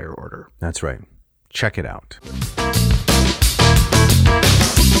your entire order. That's right. Check it out.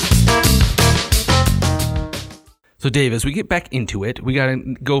 So, Dave, as we get back into it, we got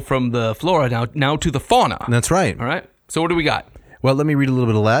to go from the flora now to the fauna. That's right. All right. So, what do we got? Well, let me read a little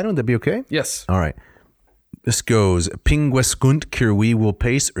bit of Latin. Would that be okay? Yes. All right. This goes, Pinguescunt cirvi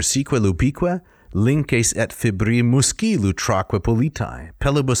vulpes ursique lupique, linces et fibri musci lutraque politae,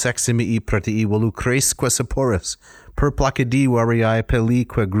 pelibus eximii pratii volu cresque saporis, per placidi variae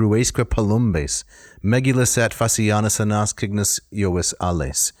pellique gruesque palumbes, megilis et fascianus anascignis iovis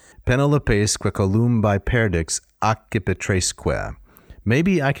ales, penelopesque columbae perdix accipitresque.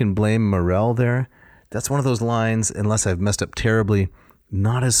 Maybe I can blame Morel there. That's one of those lines, unless I've messed up terribly,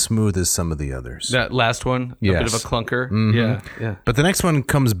 not as smooth as some of the others. That last one, a bit of a clunker. Yeah. But the next one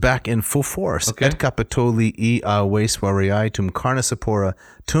comes back in full force. Okay. Et capitoli ves variae tum carnesapora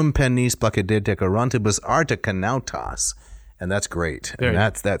tum pennis placedete orantibus arta canautas. And that's great. And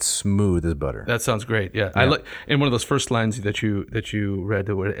that's smooth as butter. That sounds great. Yeah. I like in one of those first lines that you read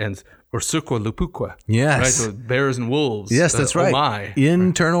where it ends Ursuqua lupuqua. Yes. Right. So bears and wolves. Yes, that's right. Oh my.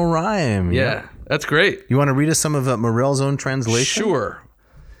 Internal rhyme. Yeah. That's great. You want to read us some of Morel's own translation? Sure.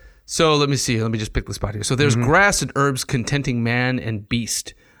 So let me see. Let me just pick the spot here. So there's grass and herbs contenting man and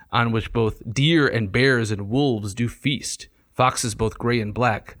beast, on which both deer and bears and wolves do feast. Foxes both gray and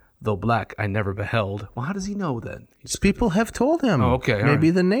black, though black I never beheld. Well, how does he know then? People have told him. Oh, okay, all Maybe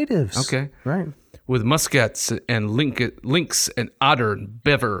right. the natives. Okay. Right. With muskets and lynx and otter and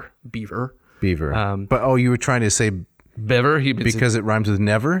beaver. Beaver. Um, But, you were trying to say Beaver, because it rhymes with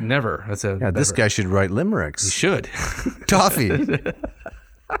never? never. That's a Yeah, this beaver. guy should write limericks. should. Toffee.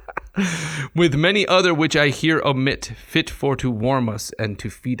 With many other which I here omit, fit for to warm us and to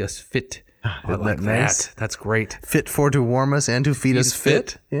feed us fit. I Isn't like that nice? that. That's great. Fit for to warm us and to feed us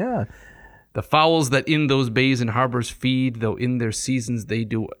fit. fit. Yeah. The fowls that in those bays and harbors feed, though in their seasons they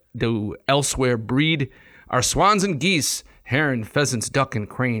do elsewhere breed, are swans and geese, heron, pheasants, duck and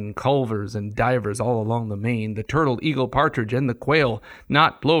crane, culvers and divers all along the main, the turtle, eagle, partridge, and the quail,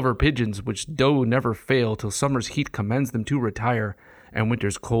 not plover, pigeons, which do never fail till summer's heat commends them to retire, and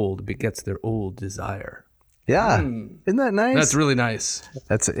winter's cold begets their old desire. Yeah. Isn't that nice? That's really nice.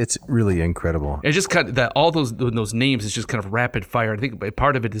 It's really incredible. It's just kind of that all those names is just kind of rapid fire. I think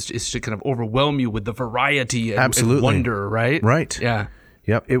part of it is to kind of overwhelm you with the variety and, Absolutely. and wonder, right? Right. Yeah.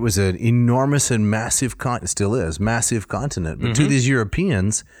 Yep. It was an enormous and massive still is massive continent. But to these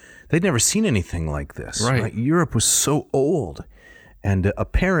Europeans, they'd never seen anything like this. Right. Europe was so old. And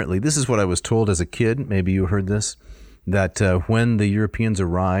apparently, this is what I was told as a kid. Maybe you heard this, that when the Europeans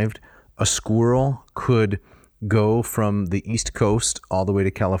arrived, a squirrel could go from the East Coast all the way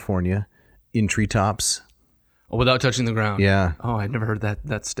to California in treetops. Oh, without touching the ground. Yeah. Oh, I'd never heard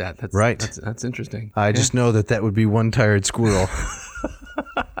that stat. That's Right. That's interesting. I just know that would be one tired squirrel.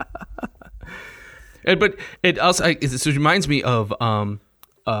 But it also it reminds me of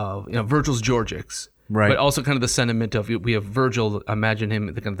Virgil's Georgics. Right. But also kind of the sentiment of we have Virgil, imagine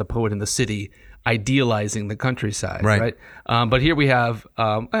him, the kind of the poet in the city, idealizing the countryside. Right. But here we have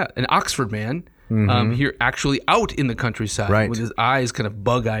an Oxford man. Here actually out in the countryside Right. with his eyes kind of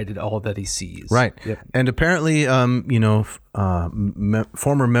bug-eyed at all that he sees. Right. Yep. And apparently,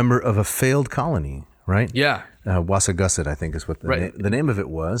 former member of a failed colony, right? Yeah. Wassagusset, I think is what the name of it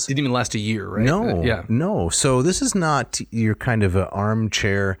was. Didn't even last a year, right? No, Yeah. no. So this is not your kind of an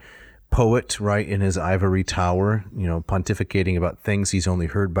armchair poet, right, in his ivory tower, pontificating about things he's only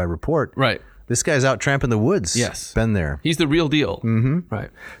heard by report. Right. This guy's out tramping the woods. Yes. Been there. He's the real deal. Mm-hmm. Right.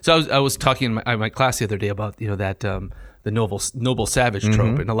 So I was talking in my class the other day about that the noble savage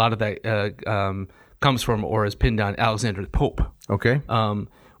trope, and a lot of that comes from or is pinned on Alexander the Pope. Okay.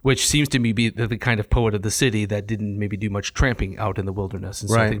 Which seems to me be the kind of poet of the city that didn't maybe do much tramping out in the wilderness. And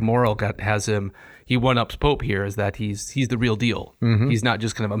so Right. I think Morrill has him. He one-ups Pope here is that he's the real deal. Mm-hmm. He's not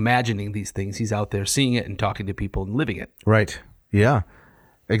just kind of imagining these things. He's out there seeing it and talking to people and living it. Right. Yeah.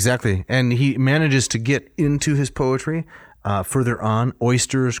 Exactly. And he manages to get into his poetry further on.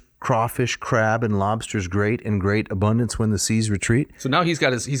 Oysters, crawfish, crab, and lobsters great in great abundance when the seas retreat. So now he's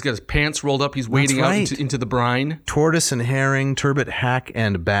got his pants rolled up. He's wading out right. into the brine. Tortoise and herring, turbot, hack,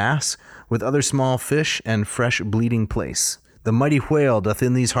 and bass, with other small fish and fresh bleeding place. The mighty whale doth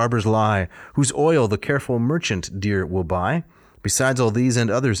in these harbors lie, whose oil the careful merchant dear will buy, besides all these and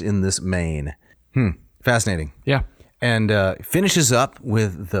others in this main. Fascinating. Yeah. And finishes up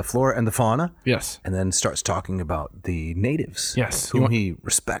with the flora and the fauna. Yes. And then starts talking about the natives. Yes. Whom he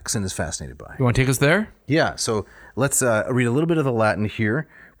respects and is fascinated by. You want to take us there? Yeah, so let's read a little bit of the Latin here,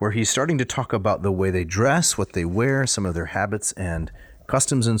 where he's starting to talk about the way they dress, what they wear, some of their habits and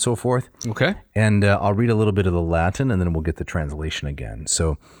customs and so forth. Okay. And I'll read a little bit of the Latin, and then we'll get the translation again.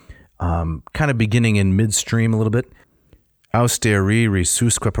 So kind of beginning in midstream a little bit. Austeri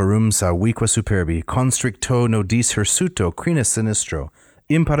risusque parum savique superbi, constricto nodis hirsuto, crina sinistro,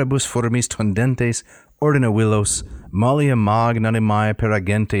 imparibus formis tondentes, ordina villos, mollia magnanimae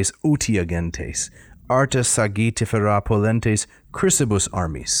peragentes utiagentes, arta sagitifera polentes, crisibus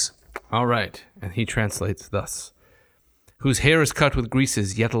armis. All right. And he translates thus. Whose hair is cut with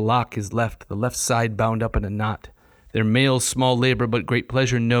greases, yet a lock is left, the left side bound up in a knot. Their males small labor but great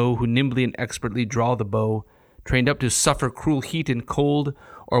pleasure know, who nimbly and expertly draw the bow, trained up to suffer cruel heat and cold,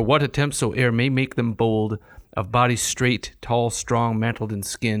 or what attempt soe'er may make them bold, of body straight, tall, strong, mantled in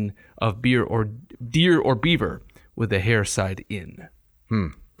skin, of deer or beaver, with the hair side in.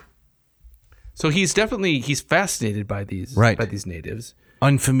 So he's fascinated by these natives.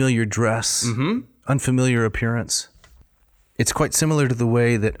 Unfamiliar dress, unfamiliar appearance. It's quite similar to the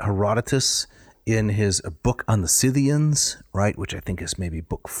way that Herodotus, in his book on the Scythians, right, which I think is maybe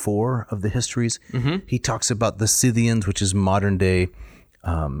book 4 of the histories, he talks about the Scythians, which is modern day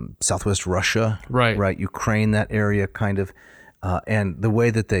Southwest Russia, right, Ukraine, that area kind of, and the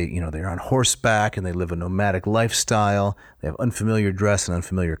way that they're on horseback and they live a nomadic lifestyle. They have unfamiliar dress and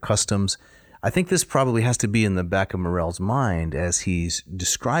unfamiliar customs. I think this probably has to be in the back of Morell's mind as he's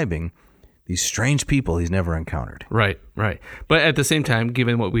describing strange people he's never encountered. Right. But at the same time,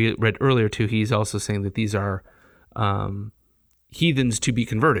 given what we read earlier too, he's also saying that these are heathens to be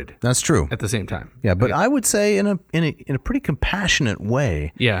converted. That's true. At the same time. Yeah, but I would say in a pretty compassionate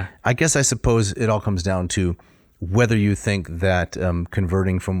way. Yeah. I guess I suppose it all comes down to whether you think that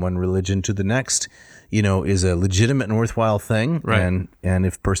converting from one religion to the next, is a legitimate and worthwhile thing, right? And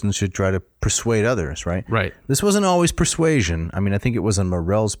if persons should try to persuade others, right? Right. This wasn't always persuasion. I mean, I think it was on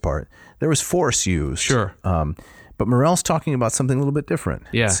Morell's part. There was force used. Sure. But Morell's talking about something a little bit different.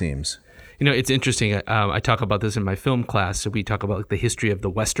 Yeah. It seems. It's interesting. I talk about this in my film class. So we talk about the history of the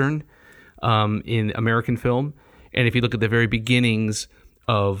Western in American film, and if you look at the very beginnings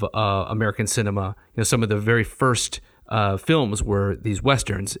of American cinema, some of the very first films were these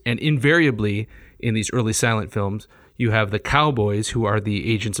Westerns, and invariably in these early silent films, you have the cowboys who are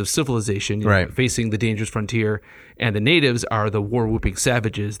the agents of civilization, right, facing the dangerous frontier, and the natives are the war-whooping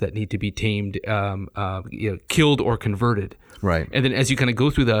savages that need to be tamed, killed or converted. Right. And then as you kind of go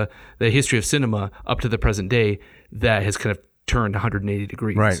through the history of cinema up to the present day, that has kind of turned 180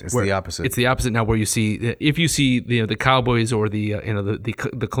 degrees. Right. It's the opposite. It's the opposite now, where you see, if you see the cowboys or the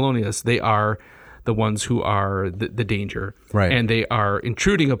colonialists, they are the ones who are the danger, right? And they are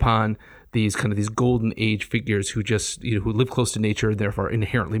intruding upon these golden age figures who just who live close to nature and therefore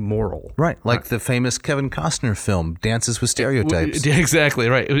inherently moral. Right, like the famous Kevin Costner film Dances with Stereotypes. Exactly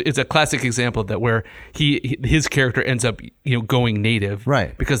right. It's a classic example of that, where his character ends up going native,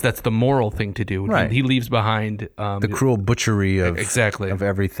 right? Because that's the moral thing to do. Right. He leaves behind the cruel butchery of exactly of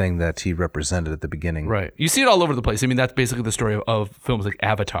everything that he represented at the beginning. Right. You see it all over the place. I mean, that's basically the story of films like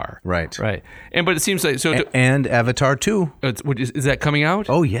Avatar. Right. Right. But it seems like and Avatar 2. Is that coming out?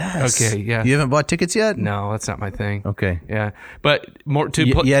 Oh yes. Okay. Yeah. You haven't bought tickets yet? No, that's not my thing. Okay. Yeah, but more to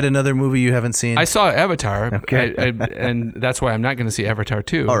yet another movie you haven't seen. I saw Avatar. Okay. And that's why I'm not going to see Avatar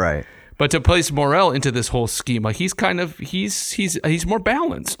 2. All right. But to place Morell into this whole schema, he's more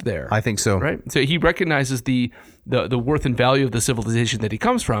balanced there. I think so. Right. So he recognizes the worth and value of the civilization that he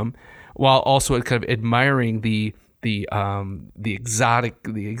comes from, while also kind of admiring the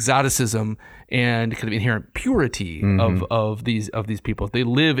exoticism and kind of inherent purity of these people. They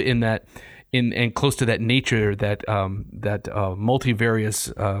live in that and close to that nature, that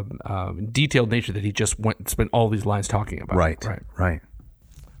multivarious, detailed nature that he just spent all these lines talking about. Right.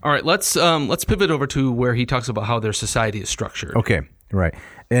 All right, let's pivot over to where he talks about how their society is structured. Okay, right.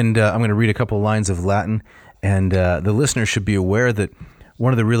 And I'm going to read a couple of lines of Latin, and the listener should be aware that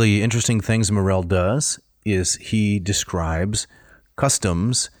one of the really interesting things Morell does is he describes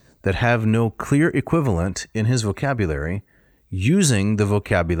customs that have no clear equivalent in his vocabulary, using the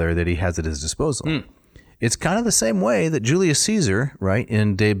vocabulary that he has at his disposal. It's kind of the same way that Julius Caesar, right,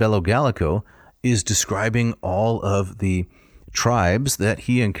 in De Bello Gallico, is describing all of the tribes that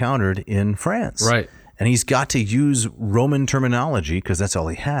he encountered in France. Right. And he's got to use Roman terminology, because that's all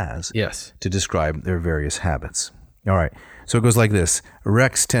he has, yes, to describe their various habits. All right. So it goes like this.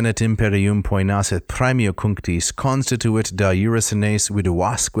 Rex tenet imperium poenacet praemio cunctis constituit da iurisines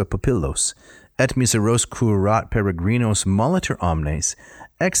viduasque papillos, et miseros curat peregrinos moliter omnes,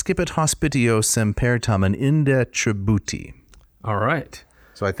 excipit hospitio semper tamen inde tributi. All right.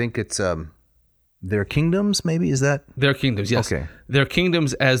 So I think it's their kingdoms, maybe? Is that? Their kingdoms, yes. Okay. Their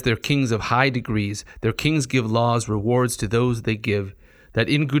kingdoms as their kings of high degrees. Their kings give laws, rewards to those they give, that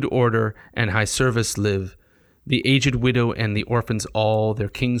in good order and high service live. The aged widow and the orphans all their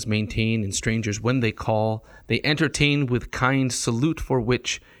kings maintain, and strangers when they call, they entertain with kind salute, for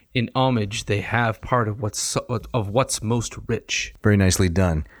which in homage they have part of what's most rich. Very nicely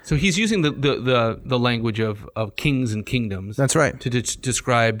done. So he's using the language of kings and kingdoms. That's right. To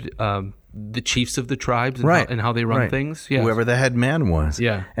describe the chiefs of the tribes and, right. how they run things. Yeah. Whoever the head man was.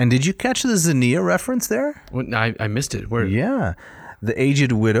 Yeah. And did you catch the Xenia reference there? Well, I missed it. Where? Yeah. The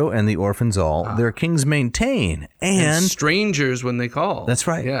aged widow and the orphans all, their kings maintain, and strangers when they call. That's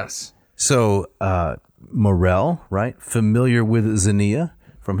right. Yes. So Morell, right, familiar with Xenia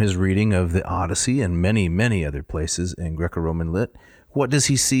from his reading of the Odyssey and many, many other places in Greco-Roman lit, what does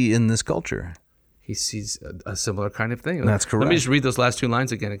he see in this culture? He sees a similar kind of thing. That's correct. Let me just read those last two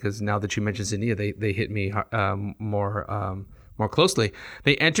lines again, because now that you mentioned Xenia, they hit me more closely.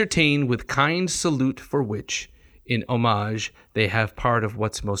 They entertain with kind salute, for which in homage they have part of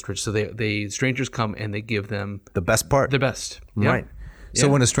what's most rich. So they strangers come and they give them the best part. The best. Yeah. Right. So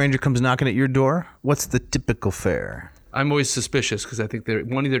when a stranger comes knocking at your door, what's the typical fare? I'm always suspicious, because I think they're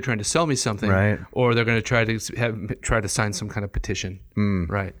either trying to sell me something, right, or they're going to try to sign some kind of petition.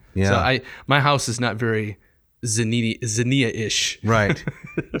 Right. Yeah. So my house is not very Xenia-ish. Right.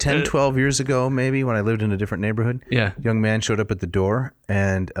 10, 12 years ago, maybe, when I lived in a different neighborhood, yeah, a young man showed up at the door,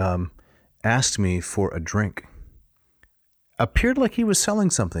 and asked me for a drink. Appeared like he was selling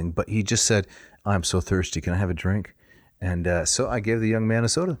something, but he just said, "I'm so thirsty. Can I have a drink?" And so I gave the young man a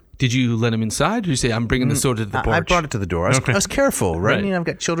soda. Did you let him inside? Or did you say, "I'm bringing the soda to the porch"? I brought it to the door. I was careful, right? Right. I mean, I've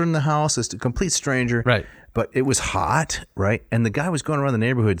got children in the house. It's a complete stranger. Right. But it was hot, right? And the guy was going around the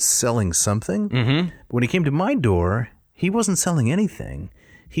neighborhood selling something. Mm-hmm. But when he came to my door, he wasn't selling anything.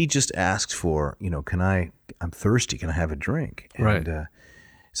 He just asked for, I'm thirsty. Can I have a drink? And, Right.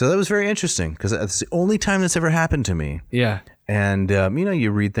 So that was very interesting because that's the only time that's ever happened to me. Yeah. And,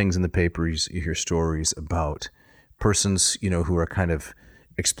 you read things in the papers, you hear stories about persons, who are kind of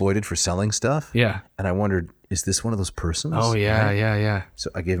exploited for selling stuff. Yeah. And I wondered, is this one of those persons? Oh, yeah, Right? yeah. So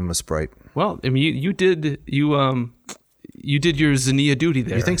I gave him a Sprite. Well, I mean, you did your Xenia duty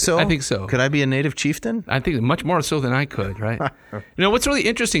there. You think so? I think so. Could I be a native chieftain? I think much more so than I could, right? What's really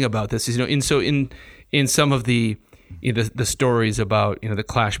interesting about this is, in some of the the stories about the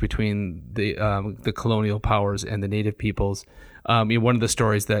clash between the colonial powers and the native peoples, one of the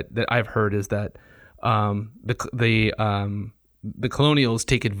stories that I've heard is that the colonials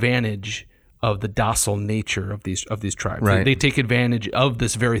take advantage of the docile nature of these tribes. Right. They take advantage of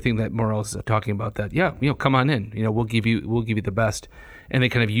this very thing that Morales is talking about. That come on in. We'll give you the best, and they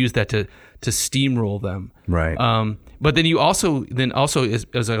kind of use that to steamroll them. Right. But then also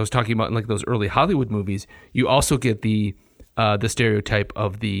as I was talking about in like those early Hollywood movies, you also get the stereotype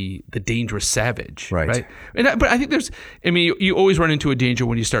of the dangerous savage. Right. But I think you always run into a danger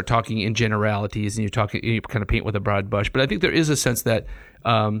when you start talking in generalities and you kind of paint with a broad brush. But I think there is a sense that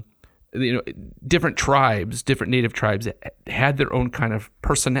different native tribes had their own kind of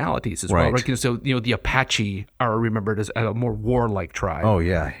personalities as well, right? So the Apache are remembered as a more warlike tribe. Oh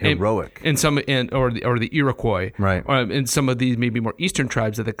yeah, heroic. And or the Iroquois, right? And some of these maybe more eastern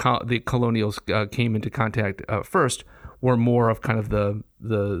tribes that the colonials came into contact first were more of kind of the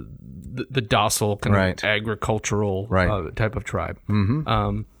docile kind of agricultural type of tribe.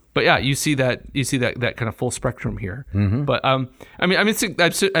 Mm-hmm. But yeah, you see that kind of full spectrum here. Mm-hmm. But I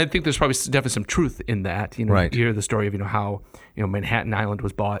think there's probably definitely some truth in that. You hear the story of how Manhattan Island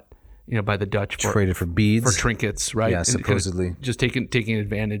was bought by the Dutch traded for beads, for trinkets, right? Yeah, and supposedly kind of just taking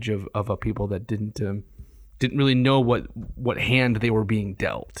advantage of a people that didn't really know what hand they were being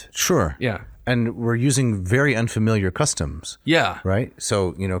dealt. Sure. Yeah. And we're using very unfamiliar customs. Yeah. Right.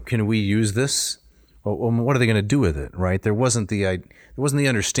 So can we use this? Well, what are they going to do with it? Right. There wasn't the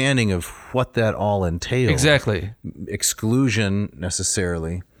understanding of what that all entailed. Exactly. Exclusion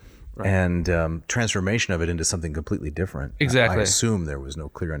necessarily, and transformation of it into something completely different. Exactly. I assume there was no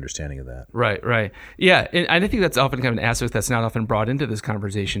clear understanding of that. Right. Yeah, and I think that's often kind of an aspect that's not often brought into this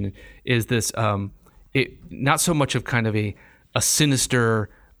conversation is this not so much of kind of a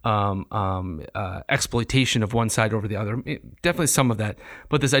sinister exploitation of one side over the other. Definitely some of that,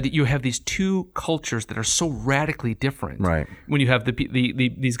 but this idea you have these two cultures that are so radically different. Right. When you have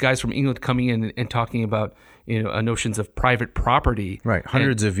these guys from England coming in and talking about notions of private property. Right.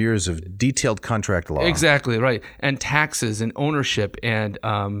 Hundreds of years of detailed contract law. Exactly right, and taxes and ownership and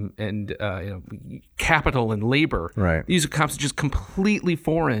capital and labor. Right. These are concepts just completely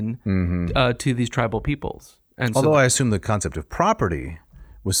foreign to these tribal peoples. And although I assume the concept of property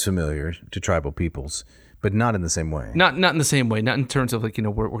was familiar to tribal peoples, but not in the same way. Not in the same way. Not in terms of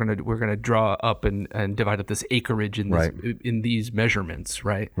we're gonna draw up and divide up this acreage in these measurements,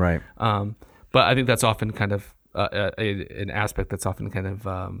 right? Right. But I think that's often kind of an aspect that's often kind of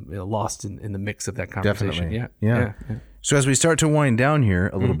lost in the mix of that conversation. Definitely. Yeah. So as we start to wind down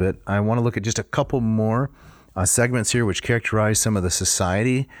here a little bit, I want to look at just a couple more segments here which characterize some of the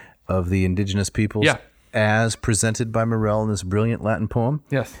society of the indigenous peoples. Yeah. As presented by Morel in this brilliant Latin poem.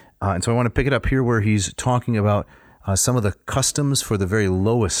 Yes. And so I want to pick it up here where he's talking about some of the customs for the very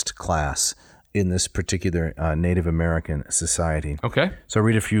lowest class in this particular Native American society. Okay. So I'll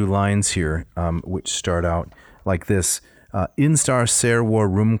read a few lines here which start out like this. Instar servor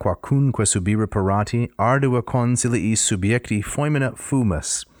rum quacunque subire parati, ardua concilii subiecti foemina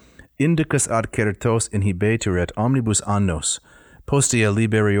fumus, indicus ad certos inhibeteret omnibus annos, postea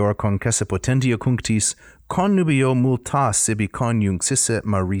liberior concesse potentia cunctis, connubio multas sibi conjunxisse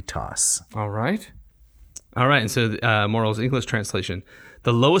maritas. All right. And so Morel's English translation.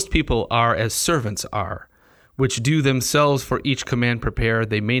 The lowest people are as servants are, which do themselves for each command prepare.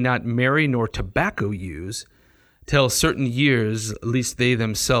 They may not marry nor tobacco use, till certain years, lest they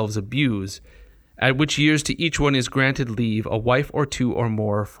themselves abuse, at which years to each one is granted leave, a wife or two or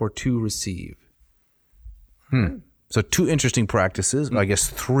more for to receive. So two interesting practices, I guess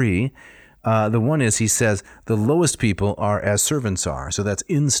three. The one is, he says, the lowest people are as servants are. So that's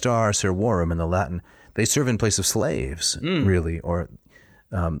instar servorum in the Latin. They serve in place of slaves, really, or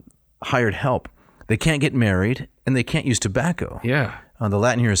hired help. They can't get married, and they can't use tobacco. Yeah. The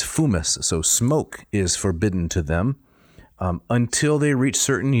Latin here is fumus, so smoke is forbidden to them until they reach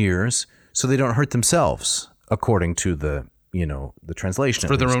certain years, so they don't hurt themselves, according to the translation.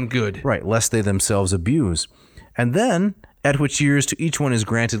 For their own good. Right, lest they themselves abuse. And then, at which years to each one is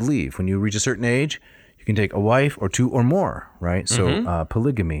granted leave. When you reach a certain age, you can take a wife or two or more, right? So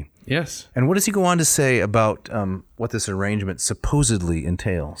polygamy. Yes. And what does he go on to say about what this arrangement supposedly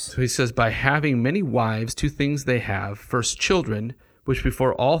entails? So he says, by having many wives, two things they have. First, children, which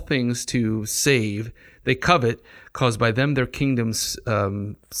before all things to save, they covet, cause by them their kingdoms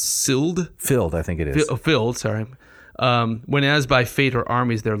Filled, I think it is. Filled, sorry. Whenas by fate or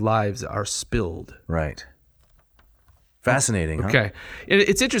armies their lives are spilled. Right. Fascinating, huh? Okay.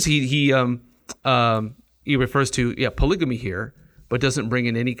 It's interesting. He refers to polygamy here, but doesn't bring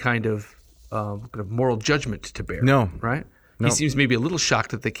in any kind of moral judgment to bear. No. Right? No. He seems maybe a little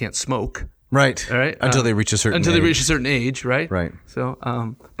shocked that they can't smoke. Right. All right. Until they reach a certain age, right? Right. So,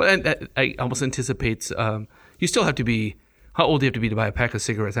 but I almost anticipates you still have to be. How old do you have to be to buy a pack of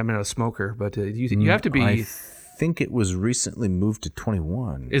cigarettes? I'm not a smoker, but you have to be. I think it was recently moved to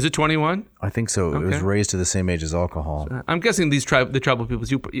 21. Is it 21? I think so. It was raised to the same age as alcohol. I'm guessing the tribal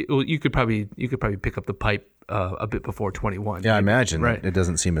peoples. You could probably pick up the pipe a bit before 21. Yeah, I imagine. Right. It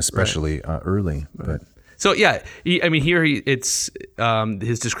doesn't seem especially early, but. So yeah, it's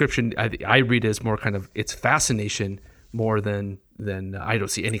his description. I read it as more kind of it's fascination more than I don't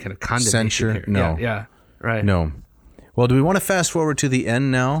see any kind of condemnation Censure? here. No. Yeah, right. No. Well, do we want to fast forward to the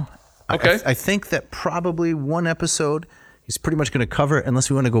end now? Okay. I think that probably one episode is pretty much going to cover it, unless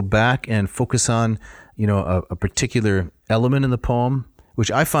we want to go back and focus on, a particular element in the poem,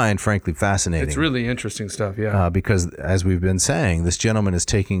 which I find frankly fascinating. It's really interesting stuff. Yeah. Because as we've been saying, this gentleman is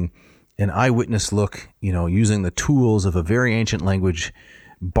taking an eyewitness look, using the tools of a very ancient language,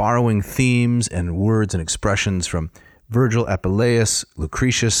 borrowing themes and words and expressions from Virgil, Apuleius,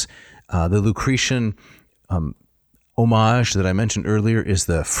 Lucretius. The Lucretian homage that I mentioned earlier is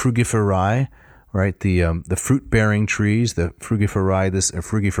the frugiferae, right? The fruit-bearing trees, the frugiferae,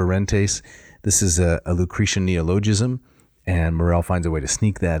 frugiferentes. This is a Lucretian neologism, and Morel finds a way to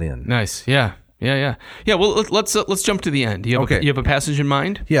sneak that in. Nice. Yeah. Yeah. Well, let's jump to the end. You have a passage in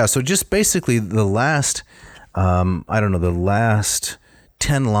mind? Yeah. So just basically the last, the last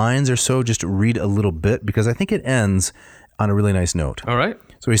 10 lines or so. Just read a little bit because I think it ends on a really nice note. All right.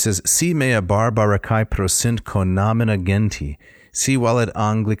 So he says, "Si mea barbara kai prosint conamina genti, si valed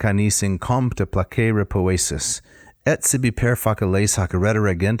Anglicanis in compte placere poesis, et sibi per faciles hac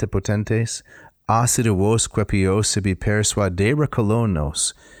redere gente potentes, acidivos quepios sibi persuadere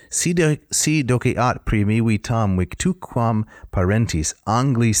colonos, si doceat primivi tam victuquam parentis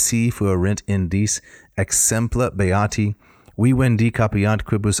Angli si fuerint indis exempla beati, vivendi capiant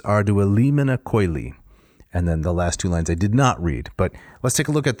quibus ardua limina coeli." And then the last two lines I did not read, but let's take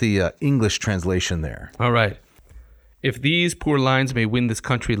a look at the English translation there. All right. If these poor lines may win this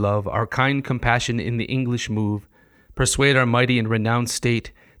country love, our kind compassion in the English move, persuade our mighty and renowned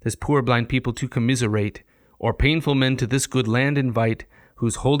state, this poor blind people to commiserate, or painful men to this good land invite,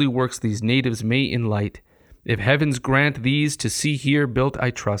 whose holy works these natives may enlight. If heavens grant these to see here built,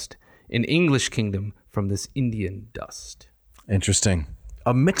 I trust, an English kingdom from this Indian dust. Interesting.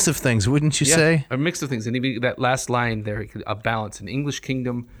 A mix of things, wouldn't you say? A mix of things. And even that last line there, a balance, an English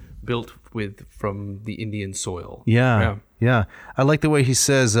kingdom built from the Indian soil. Yeah. I like the way he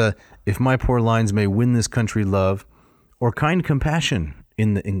says, if my poor lines may win this country love, or kind compassion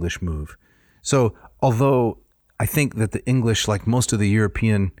in the English move. So, although I think that the English, like most of the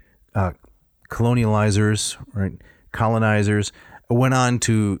European colonializers, right, colonizers, went on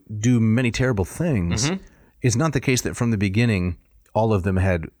to do many terrible things, it's not the case that from the beginning all of them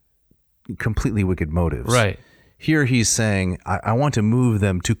had completely wicked motives. Right. Here he's saying, I want to move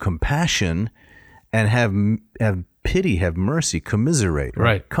them to compassion and have pity, have mercy, commiserate.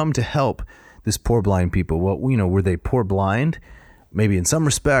 Right. Come to help this poor blind people. Well, were they poor blind? Maybe in some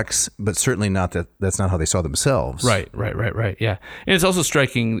respects, but certainly not that's not how they saw themselves. Right. Yeah. And it's also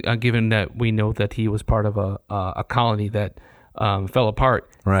striking, given that we know that he was part of a colony that fell apart,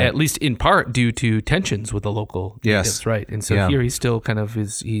 right, at least in part due to tensions with the local natives, right? And so here he's still kind of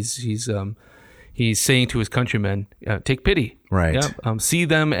he's saying to his countrymen, take pity, right? Yeah, see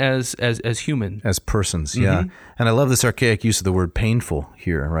them as human, as persons, yeah. And I love this archaic use of the word painful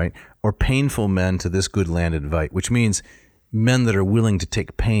here, right? Or painful men to this good land invite, which means men that are willing to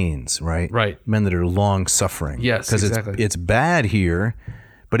take pains, right? Right. Men that are long suffering. Yes, because exactly. It's bad here,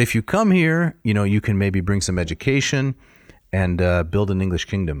 but if you come here, you can maybe bring some education and build an English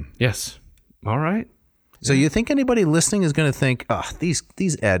kingdom. Yes. All right. So you think anybody listening is going to think, oh, these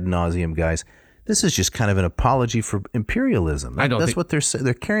ad nauseum guys, this is just kind of an apology for imperialism. I don't That's think- what they're saying.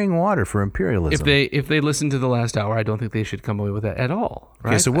 They're carrying water for imperialism. If they listen to the last hour, I don't think they should come away with that at all.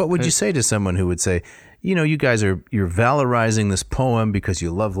 Right? Okay, so what would you say to someone who would say, you guys you're valorizing this poem because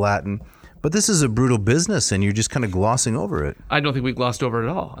you love Latin, but this is a brutal business and you're just kind of glossing over it? I don't think we glossed over it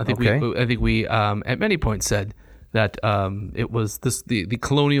at all. I think we at many points said that it was the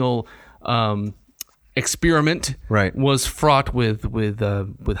colonial experiment Right. was fraught with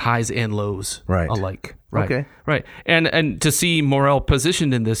highs and lows Right. alike. Right. Okay. Right. And to see Morel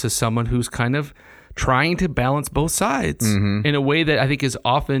positioned in this as someone who's kind of trying to balance both sides Mm-hmm. in a way that I think is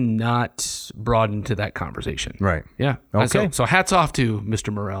often not brought into that conversation. Right. Yeah. Okay. So hats off to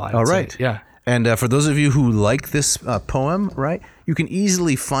Mr. Morel. I would All say. right. Yeah. And for those of you who like this poem, right, you can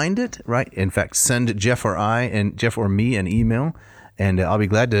easily find it, right? In fact, send Jeff or me an email, and I'll be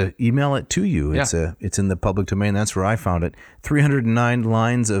glad to email it to you. Yeah. It's in the public domain. That's where I found it. 309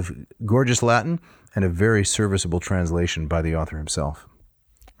 lines of gorgeous Latin and a very serviceable translation by the author himself.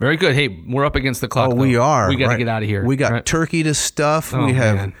 Very good. Hey, we're up against the clock. Oh, we though. are. We got to right. get out of here. We got right? turkey to stuff. Oh, we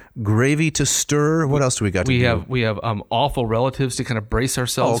have man. gravy to stir. What else do we got to do? We have awful relatives to kind of brace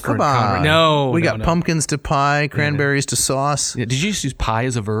ourselves Oh, for. come on. No, we no, got no. pumpkins to pie, cranberries to sauce. Yeah, did you just use pie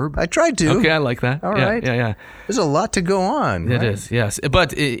as a verb? I tried to. Okay, I like that. All yeah, right. Yeah. There's a lot to go on. It right? is, yes.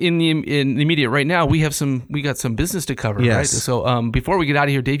 But in the immediate right now, we got some business to cover. Yes. Right? So before we get out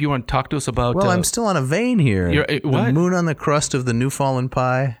of here, Dave, you want to talk to us about? Well, I'm still on a vein here. You're- what? The moon on the crust of the new fallen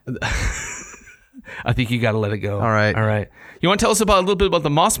pie. I think you got to let it go. All right. All right. You want to tell us a little bit about the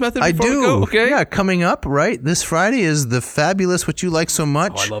Moss method? I before we do. go? Okay. Yeah, coming up, right? This Friday is the fabulous, what you like so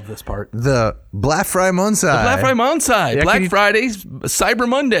much. Oh, I love this part. the Black Friday Monsai. Black Friday Monsai, Yeah, Black can you- Friday, Cyber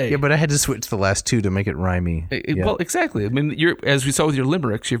Monday. Yeah, but I had to switch the last two to make it rhymey. Yeah. Well, exactly. I mean, as we saw with your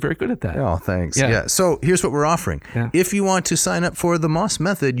limericks, you're very good at that. Oh, thanks. Yeah. Yeah. So here's what we're offering. Yeah. If you want to sign up for the Moss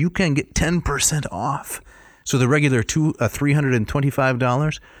Method, you can get 10% off. So the regular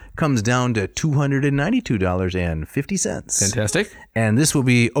 $325 comes down to $292.50. Fantastic. And this will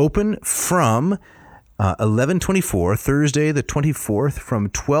be open from 11/24, Thursday the 24th, from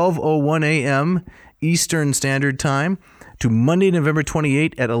 12:01 a.m. Eastern Standard Time to Monday, November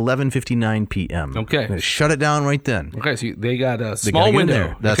 28th at 11:59 p.m. Okay. I'm gonna shut it down right then. Okay, so they got a They small gotta get in window.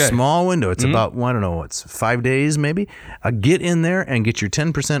 there. That Okay. small window. It's about, I don't know, it's 5 days maybe. Get in there and get your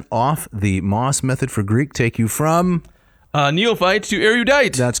 10% off. The Moss Method for Greek take you from... Neophyte to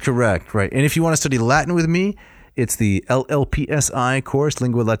erudite. That's correct, right. And if you want to study Latin with me, it's the LLPSI course,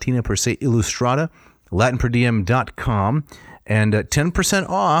 Lingua Latina per se Illustrata, latinperdiem.com. And 10%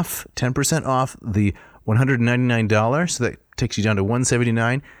 off the $199. So that takes you down to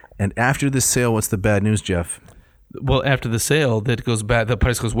 $179. And after this sale, what's the bad news, Jeff? Well, after the sale, that goes back. The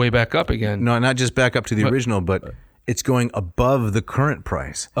price goes way back up again. No, not just back up to the original, but it's going above the current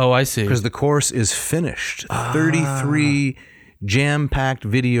price. Oh, I see. Because the course is finished. 33 jam-packed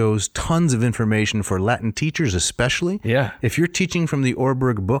videos, tons of information for Latin teachers especially. Yeah. If you're teaching from the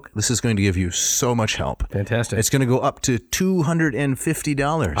Orberg book, this is going to give you so much help. Fantastic. It's going to go up to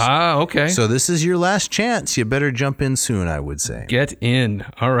 $250. Ah, okay. So this is your last chance. You better jump in soon, I would say. Get in.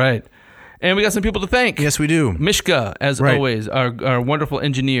 All right. And we got some people to thank. Yes, we do. Mishka, as Right. always, our wonderful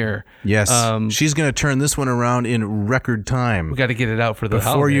engineer. Yes. Um, She's going to turn this one around in record time. We got to get it out for the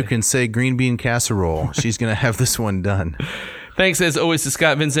Before holiday. you can say green bean casserole, she's going to have this one done. Thanks, as always, to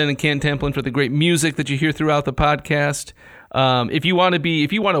Scott Vincent and Ken Templin for the great music that you hear throughout the podcast. If you want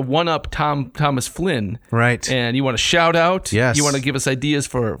to one up Thomas Flynn, Right. and you want to shout out, Yes. you want to give us ideas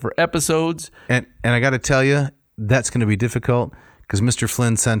for episodes, And I got to tell you, that's going to be difficult because Mr.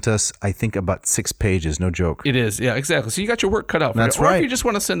 Flynn sent us, I think, about 6 pages. No joke. it is. Yeah, exactly. So you got your work cut out for That's it. Or if right. you just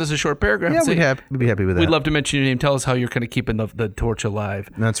want to send us a short paragraph, Yeah, and say, we'd be happy with that. we'd love to mention your name. Tell us how you're kind of keeping the torch alive.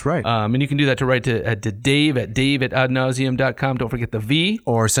 That's right. And you can do that to Dave at adnauseum.com. Don't forget the V.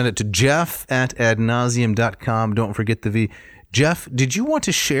 Or send it to Jeff at adnauseum.com. Don't forget the V. Jeff, did you want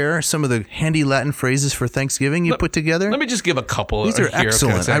to share some of the handy Latin phrases for Thanksgiving you put together? Let me just give a couple. These are here.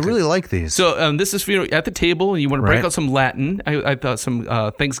 excellent. Exactly. I really like these. So this is for you at the table, and you want to break Right. out some Latin. I thought some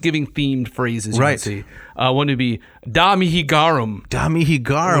Thanksgiving-themed phrases you Right. would see. One would be "Da mihi garum." Dami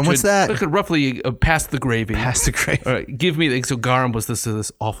higarum. which What's would- that? That could roughly pass the gravy. Pass the gravy. All right, give me so garum was this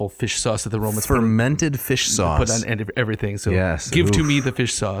awful fish sauce that the Romans Fermented fish sauce. put on everything. So Yes. give to Oof. me the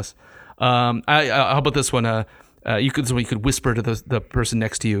fish sauce. How about this one? You could whisper to the person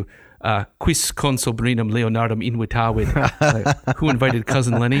next to you. Quis consobrinum Leonardum invitavit. Who invited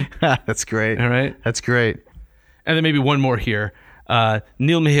cousin Lenny? That's great. All right. That's great. And then maybe one more here.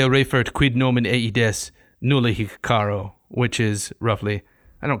 Nil mihi refert quid nomen eides nulli hic caro, which is roughly,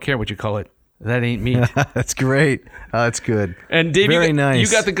 I don't care what you call it. That ain't meat. That's great. That's good. And Dave, Very nice. You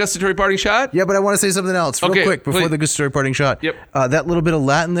got the gustatory parting shot? Yeah, but I want to say something else real quick before the gustatory parting shot. Yep. That little bit of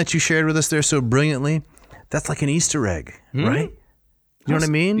Latin that you shared with us there so brilliantly, that's like an Easter egg, right? You know what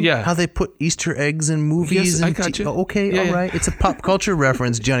I mean? Yeah. How they put Easter eggs in movies. Yes, I got you. Okay, Yeah, all yeah. right. It's a pop culture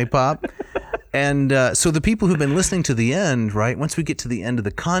reference, Johnny Pop. And so the people who've been listening to the end, right? Once we get to the end of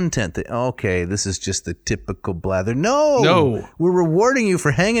the content, okay, this is just the typical blather. No. We're rewarding you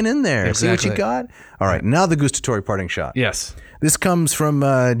for hanging in there. Exactly. See what you got? All right, now the gustatory parting shot. Yes. This comes from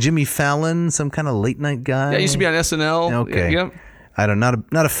Jimmy Fallon, some kind of late night guy. Yeah, he used to be on SNL. Okay. Yep. I don't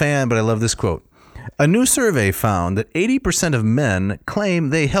not a fan, but I love this quote. A new survey found that 80% of men claim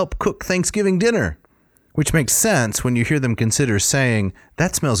they help cook Thanksgiving dinner, which makes sense when you hear them consider saying,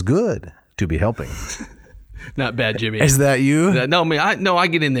 "That smells good," to be helping. Not bad, Jimmy. Is that you? I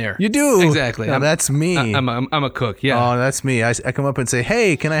get in there. You do? Exactly. No, that's me. I'm a cook. Yeah. Oh, that's me. I come up and say,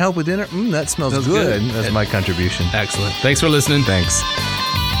 "Hey, can I help with dinner?" That smells good. good. That's my contribution. Excellent. Thanks for listening. Thanks.